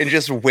Paige and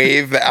just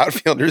wave the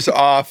outfielders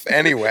off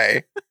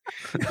anyway.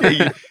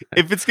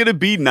 if it's going to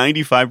be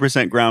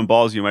 95% ground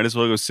balls, you might as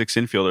well go 6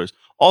 infielders.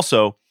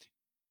 Also,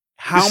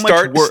 how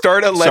much work?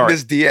 Start Aledmys Sorry.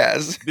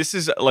 Diaz. This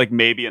is like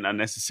maybe an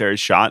unnecessary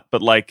shot,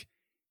 but like,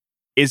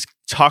 is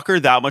Tucker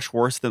that much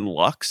worse than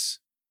Lux?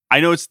 I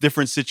know it's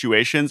different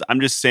situations. I'm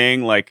just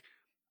saying, like,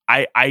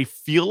 I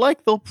feel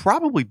like they'll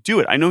probably do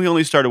it. I know he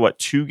only started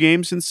 2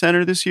 games in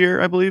center this year,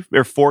 I believe,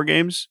 or 4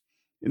 games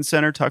in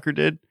center. Tucker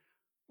did.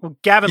 Well,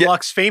 Gavin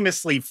Lux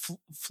famously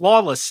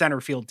flawless center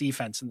field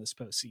defense in this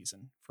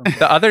postseason.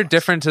 The other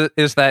difference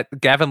is that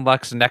Gavin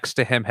Lux next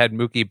to him had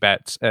Mookie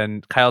Betts,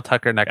 and Kyle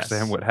Tucker next to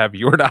him would have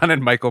Jordan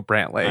and Michael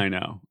Brantley. I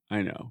know.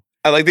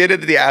 I like the idea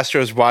that the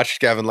Astros watched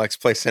Gavin Lux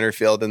play center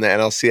field in the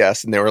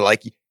NLCS, and they were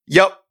like,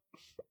 "Yep,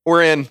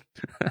 we're in."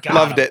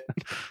 Loved it.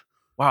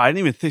 Wow, I didn't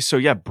even think so.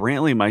 Yeah,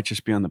 Brantley might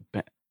just be on the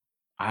bench.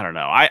 I don't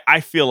know.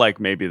 I feel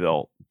like maybe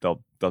they'll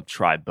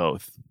try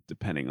both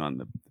depending on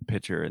the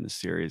pitcher in the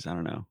series. I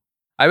don't know.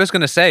 I was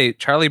going to say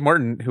Charlie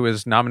Morton, who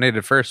was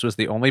nominated first, was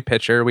the only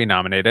pitcher we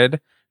nominated.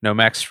 No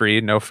Max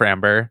Fried, no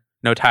Framber,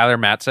 no Tyler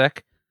Matzek,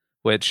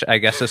 which I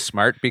guess is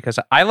smart because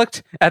I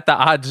looked at the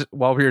odds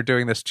while we were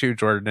doing this too,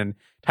 Jordan, and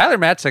Tyler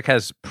Matzek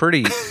has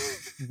pretty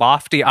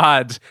lofty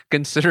odds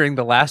considering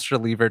the last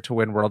reliever to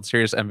win World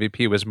Series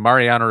MVP was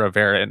Mariano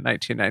Rivera in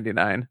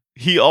 1999.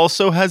 He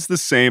also has the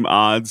same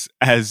odds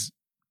as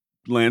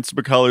Lance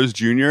McCullers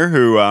Jr.,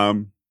 who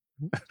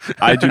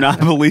I do not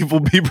believe will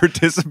be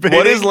participating.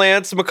 What does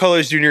Lance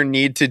McCullers Jr.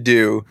 need to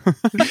do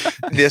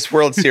this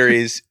World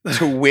Series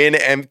to win?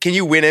 Can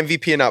you win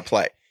MVP and not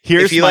play?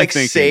 Here's if he my like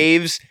thinking.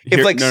 saves, if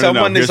Here- like no,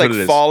 someone here's is like what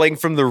it is. falling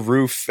from the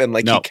roof and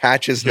like he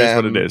catches Here's them.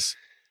 what it is.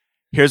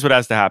 Here's what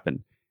has to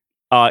happen.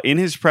 In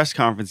his press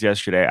conference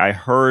yesterday, I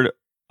heard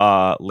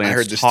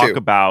Lance this talk too.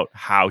 about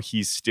how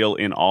he's still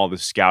in all the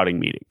scouting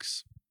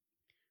meetings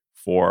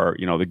for,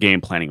 the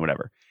game planning,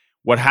 whatever.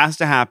 What has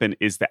to happen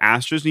is the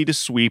Astros need to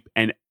sweep,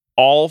 and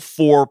all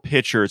 4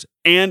 pitchers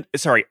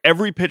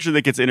every pitcher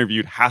that gets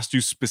interviewed has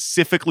to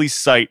specifically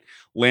cite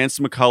Lance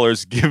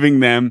McCullers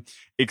giving them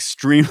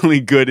extremely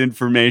good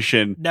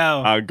information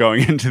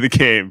going into the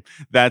game.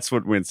 That's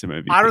what wins him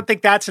MVP. I don't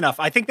think that's enough.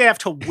 I think they have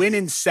to win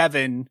in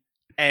 7,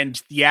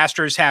 and the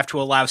Astros have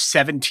to allow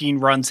 17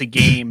 runs a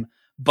game.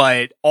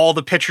 But all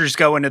the pitchers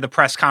go into the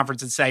press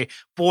conference and say,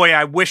 "Boy,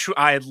 I wish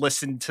I had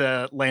listened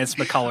to Lance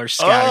McCullers'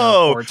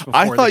 scouting reports before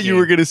I the thought you game."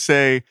 were going to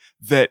say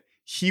that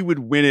he would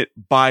win it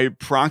by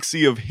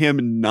proxy of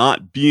him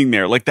not being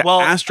there. Like the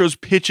Astros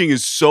pitching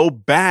is so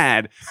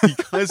bad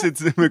because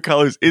it's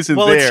McCullers isn't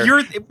there. It's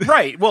your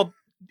right. Well,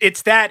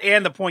 it's that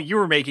and the point you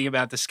were making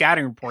about the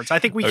scouting reports. I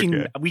think we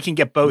can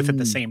get both at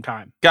the same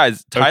time.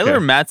 Guys,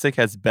 Tyler Matzek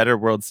has better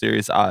World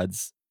Series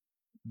odds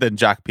than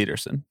Jock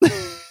Peterson.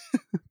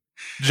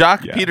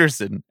 Jock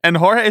Peterson and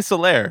Jorge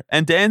Soler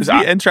and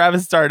Dansby and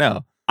Travis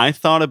d'Arnaud. I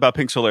thought about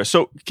Pink Soler.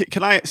 So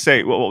can I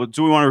say, well,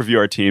 do we want to review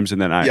our teams?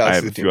 And then I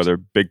have a few other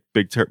big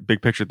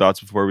picture thoughts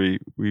before we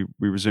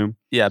resume.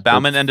 Yeah,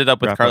 Baumann ended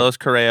up with Carlos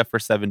Correa for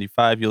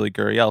 75, Yuli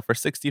Gurriel for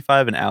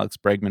 65, and Alex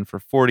Bregman for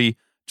 40.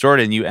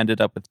 Jordan, you ended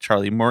up with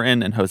Charlie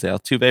Morton and Jose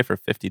Altuve for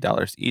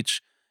 $50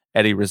 each.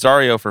 Eddie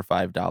Rosario for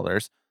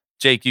 $5.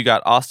 Jake, you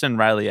got Austin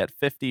Riley at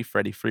 50,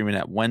 Freddie Freeman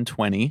at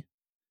 120,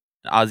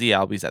 Ozzie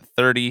Albies at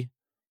 30.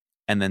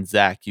 And then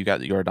Zach, you got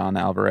Yordan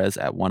Alvarez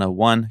at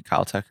 101,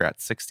 Kyle Tucker at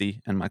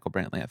 60, and Michael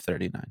Brantley at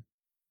 39.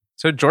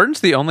 So Jordan's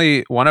the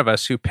only one of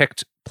us who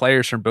picked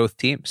players from both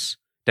teams,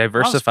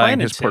 diversifying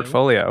his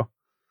portfolio.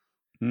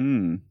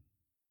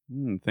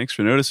 Thanks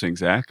for noticing,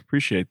 Zach.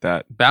 Appreciate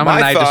that. Baumann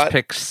and I just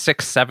picked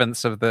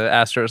 6/7 of the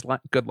Astros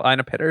good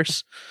lineup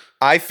hitters.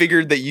 I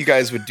figured that you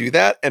guys would do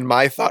that, and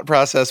my thought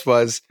process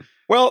was,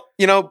 well,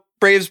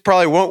 Braves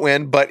probably won't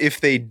win, but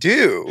if they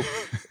do...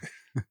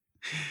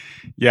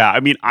 Yeah,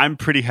 I mean, I'm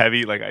pretty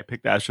heavy. Like, I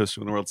picked the Astros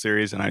to win the World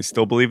Series, and I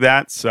still believe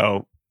that.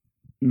 So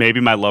maybe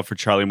my love for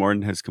Charlie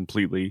Morton has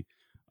completely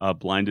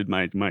blinded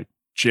my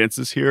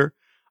chances here.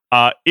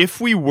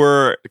 If we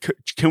were,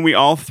 can we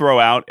all throw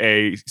out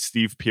a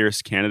Steve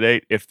Pearce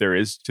candidate if there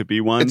is to be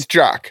one? It's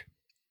Jock.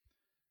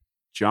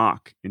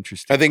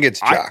 Interesting. I think it's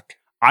Jock.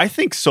 I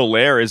think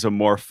Soler is a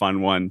more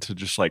fun one to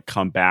just like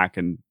come back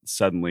and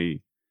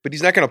suddenly. But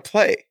he's not going to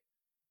play.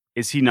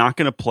 Is he not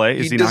going to play?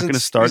 Is he not going to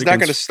start? He's not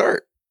going to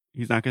start.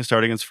 He's not going to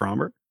start against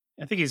Fromber?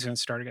 I think he's going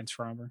to start against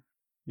Fromber.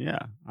 Yeah,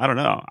 I don't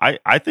know.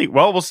 I think,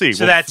 well, we'll see.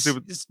 So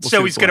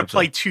he's going to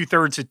play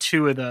 2/3 of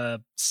 2 of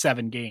the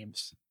 7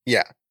 games.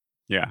 Yeah.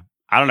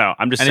 I don't know.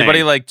 I'm just Anybody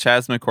saying. like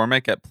Chas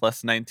McCormick at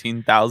plus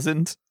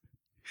 19,000?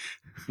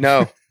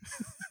 No.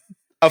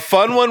 A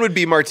fun one would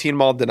be Martin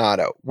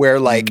Maldonado, where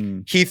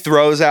he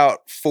throws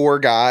out 4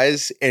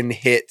 guys and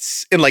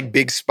hits in like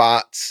big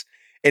spots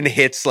and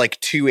hits like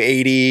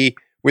 280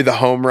 with a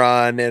home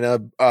run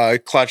and a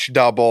clutch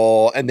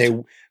double, and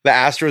the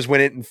Astros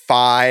win it in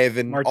 5.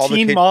 And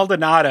Martin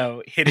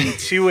Maldonado hitting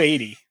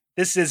 280.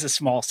 This is a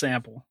small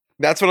sample.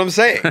 That's what I'm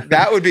saying.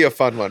 That would be a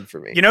fun one for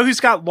me. You know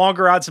who's got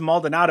longer odds than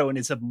Maldonado and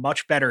is a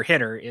much better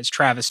hitter is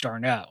Travis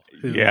d'Arnaud.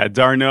 Yeah,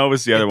 d'Arnaud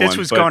was the other one. If this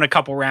was going a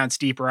couple rounds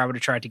deeper, I would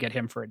have tried to get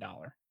him for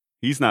 $1.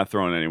 He's not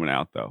throwing anyone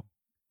out, though.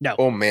 No.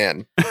 Oh,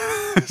 man.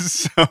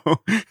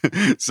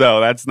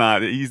 So that's not,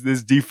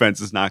 this defense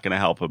is not going to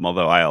help him,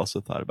 although I also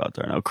thought about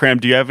d'Arnaud.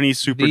 Kram, do you have any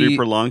super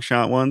duper long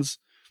shot ones?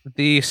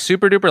 The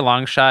super duper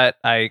long shot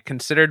I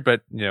considered,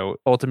 but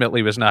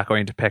ultimately was not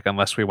going to pick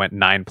unless we went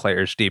 9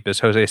 players deep, is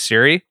Jose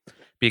Siri,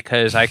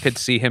 because I could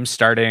see him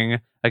starting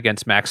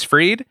against Max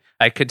Fried.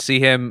 I could see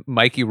him,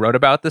 Mikey wrote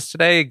about this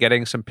today,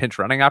 getting some pinch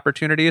running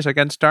opportunities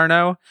against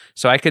d'Arnaud.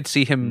 So I could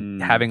see him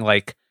having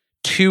like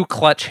 2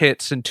 clutch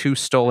hits and 2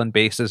 stolen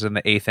bases in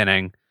the 8th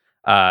inning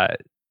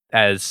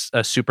as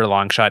a super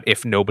long shot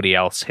if nobody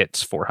else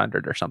hits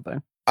 400 or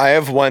something. I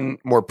have one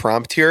more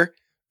prompt here.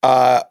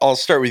 I'll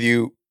start with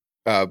you,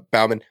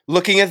 Baumann.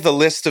 Looking at the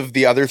list of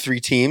the other 3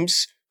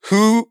 teams,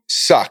 who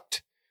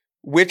sucked?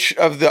 Which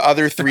of the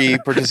other 3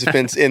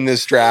 participants in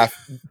this draft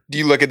do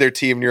you look at their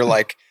team and you're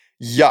like,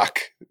 yuck,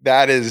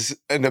 that is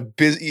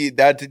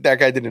that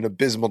guy did an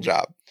abysmal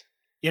job.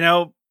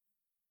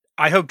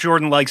 I hope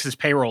Jordan likes his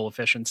payroll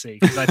efficiency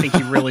because I think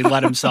he really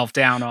let himself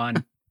down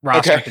on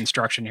roster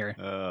construction here.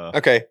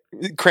 Okay.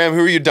 Kram,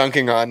 who are you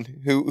dunking on?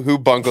 Who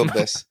bungled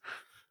this?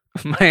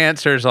 My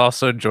answer is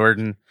also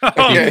Jordan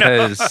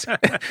because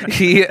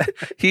he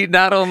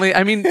not only,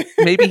 I mean,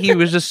 maybe he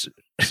was just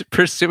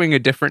pursuing a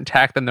different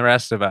tack than the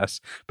rest of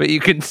us, but you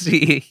can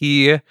see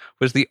he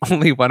was the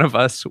only one of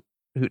us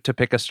to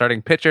pick a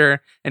starting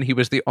pitcher, and he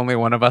was the only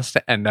one of us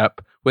to end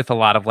up with a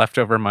lot of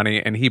leftover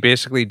money, and he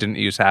basically didn't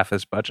use half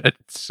his budget.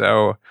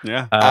 So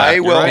yeah,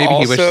 he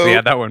wishes he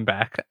had that one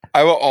back.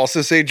 I will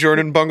also say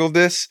Jordan bungled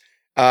this,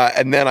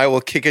 and then I will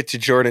kick it to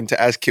Jordan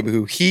to ask him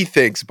who he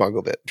thinks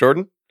bungled it.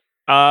 Jordan?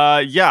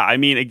 Yeah, I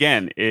mean,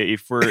 again,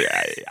 if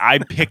I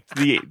picked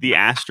the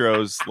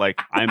Astros,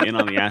 like I'm in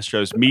on the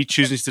Astros. Me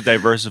choosing to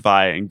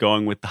diversify and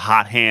going with the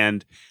hot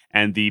hand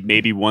and the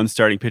maybe one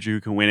starting pitcher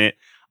who can win it.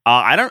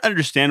 I don't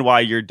understand why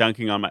you're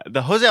dunking on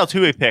the Jose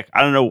Altuve pick.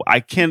 I don't know. I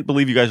can't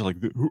believe you guys are like,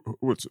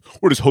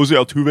 what is Jose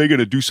Altuve going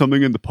to do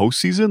something in the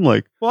postseason?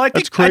 Like, well,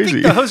 that's crazy. I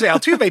think the Jose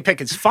Altuve pick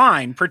is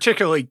fine,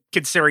 particularly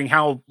considering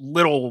how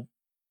little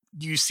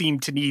you seem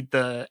to need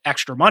the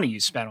extra money you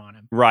spent on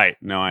him. Right.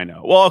 No, I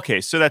know. Well, okay,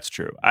 so that's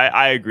true.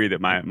 I agree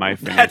that my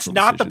that's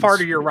not the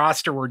part of your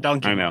roster we're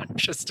dunking I know. on.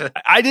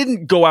 I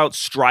didn't go out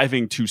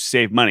striving to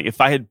save money.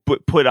 If I had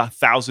put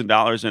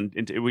 $1,000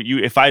 into you,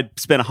 if I had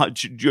spent are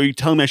you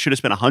telling me I should have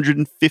spent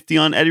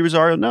 $150 on Eddie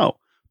Rosario? No,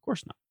 of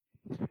course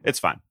not. It's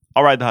fine.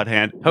 I'll ride the hot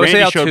hand. Jose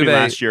Randy showed me Altuve,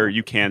 last year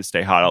you can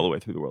stay hot all the way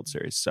through the World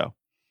Series. So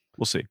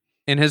we'll see.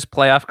 In his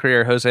playoff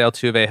career, Jose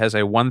Altuve has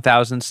a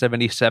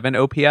 1,077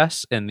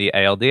 OPS in the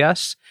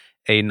ALDS,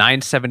 a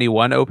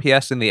 971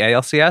 OPS in the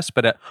ALCS,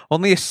 but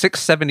only a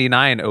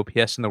 679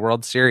 OPS in the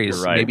World Series.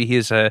 Right. Maybe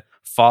he's a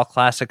fall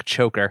classic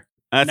choker.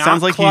 That Not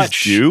sounds like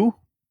clutch. he's due.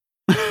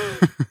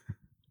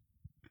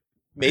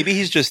 Maybe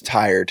he's just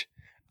tired.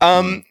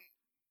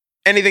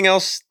 Anything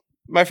else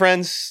my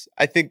friends,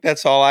 I think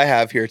that's all I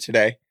have here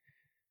today.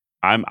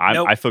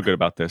 I feel good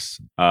about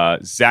this.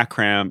 Zach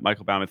Kram,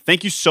 Michael Baumann,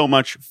 thank you so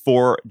much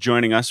for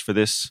joining us for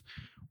this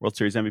World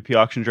Series MVP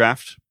auction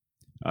draft.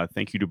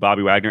 Thank you to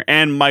Bobby Wagner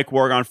and Mike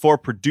Wargon for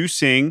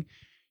producing.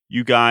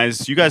 You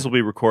guys will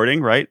be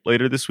recording, right?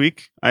 Later this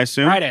week, I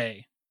assume.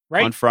 Friday,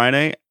 right? On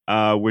Friday,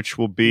 which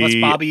will be...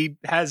 Unless Bobby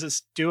has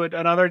us do it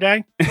another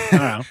day. I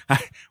don't know.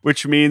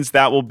 Which means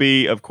that will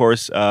be, of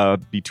course,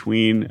 ahead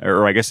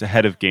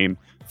of Game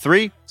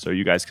 3. So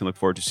you guys can look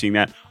forward to seeing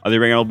that. On the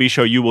Ring MLB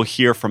show, you will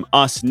hear from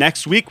us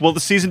next week. Will the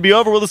season be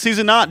over? Will the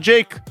season not?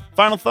 Jake,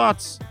 final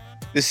thoughts.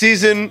 The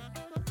season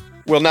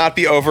will not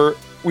be over.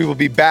 We will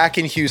be back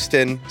in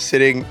Houston,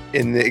 sitting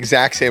in the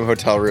exact same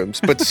hotel rooms,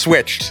 but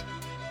switched.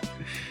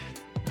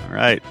 All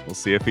right. We'll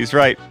see if he's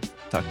right.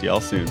 Talk to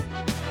y'all soon.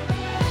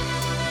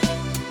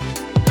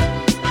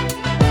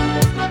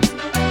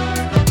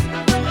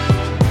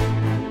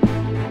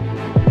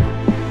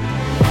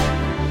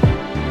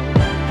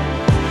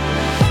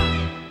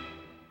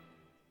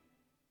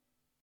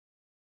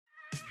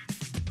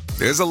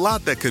 There's a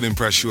lot that could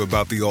impress you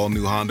about the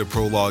all-new Honda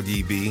Prologue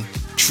EV.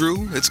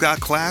 True, it's got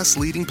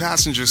class-leading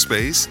passenger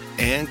space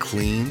and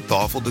clean,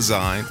 thoughtful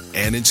design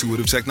and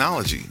intuitive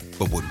technology.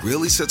 But what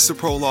really sets the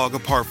Prologue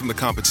apart from the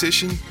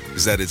competition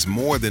is that it's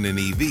more than an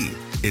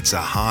EV. It's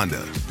a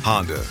Honda.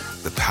 Honda,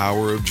 the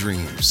power of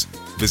dreams.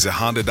 Visit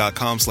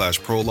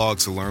honda.com/prologue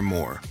to learn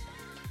more.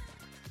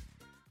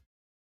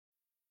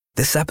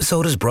 This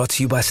episode is brought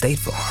to you by State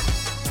Farm.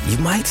 You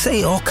might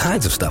say all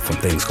kinds of stuff when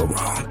things go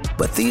wrong,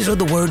 but these are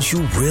the words you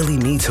really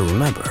need to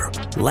remember.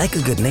 Like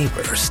a good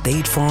neighbor,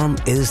 State Farm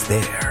is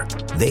there.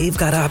 They've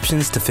got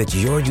options to fit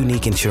your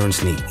unique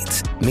insurance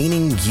needs,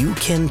 meaning you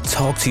can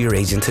talk to your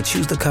agent to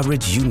choose the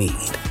coverage you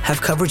need,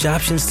 have coverage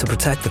options to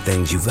protect the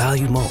things you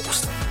value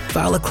most,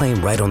 file a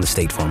claim right on the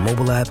State Farm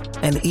mobile app,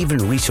 and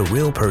even reach a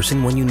real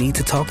person when you need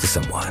to talk to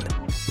someone.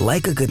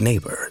 Like a good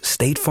neighbor,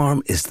 State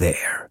Farm is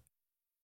there.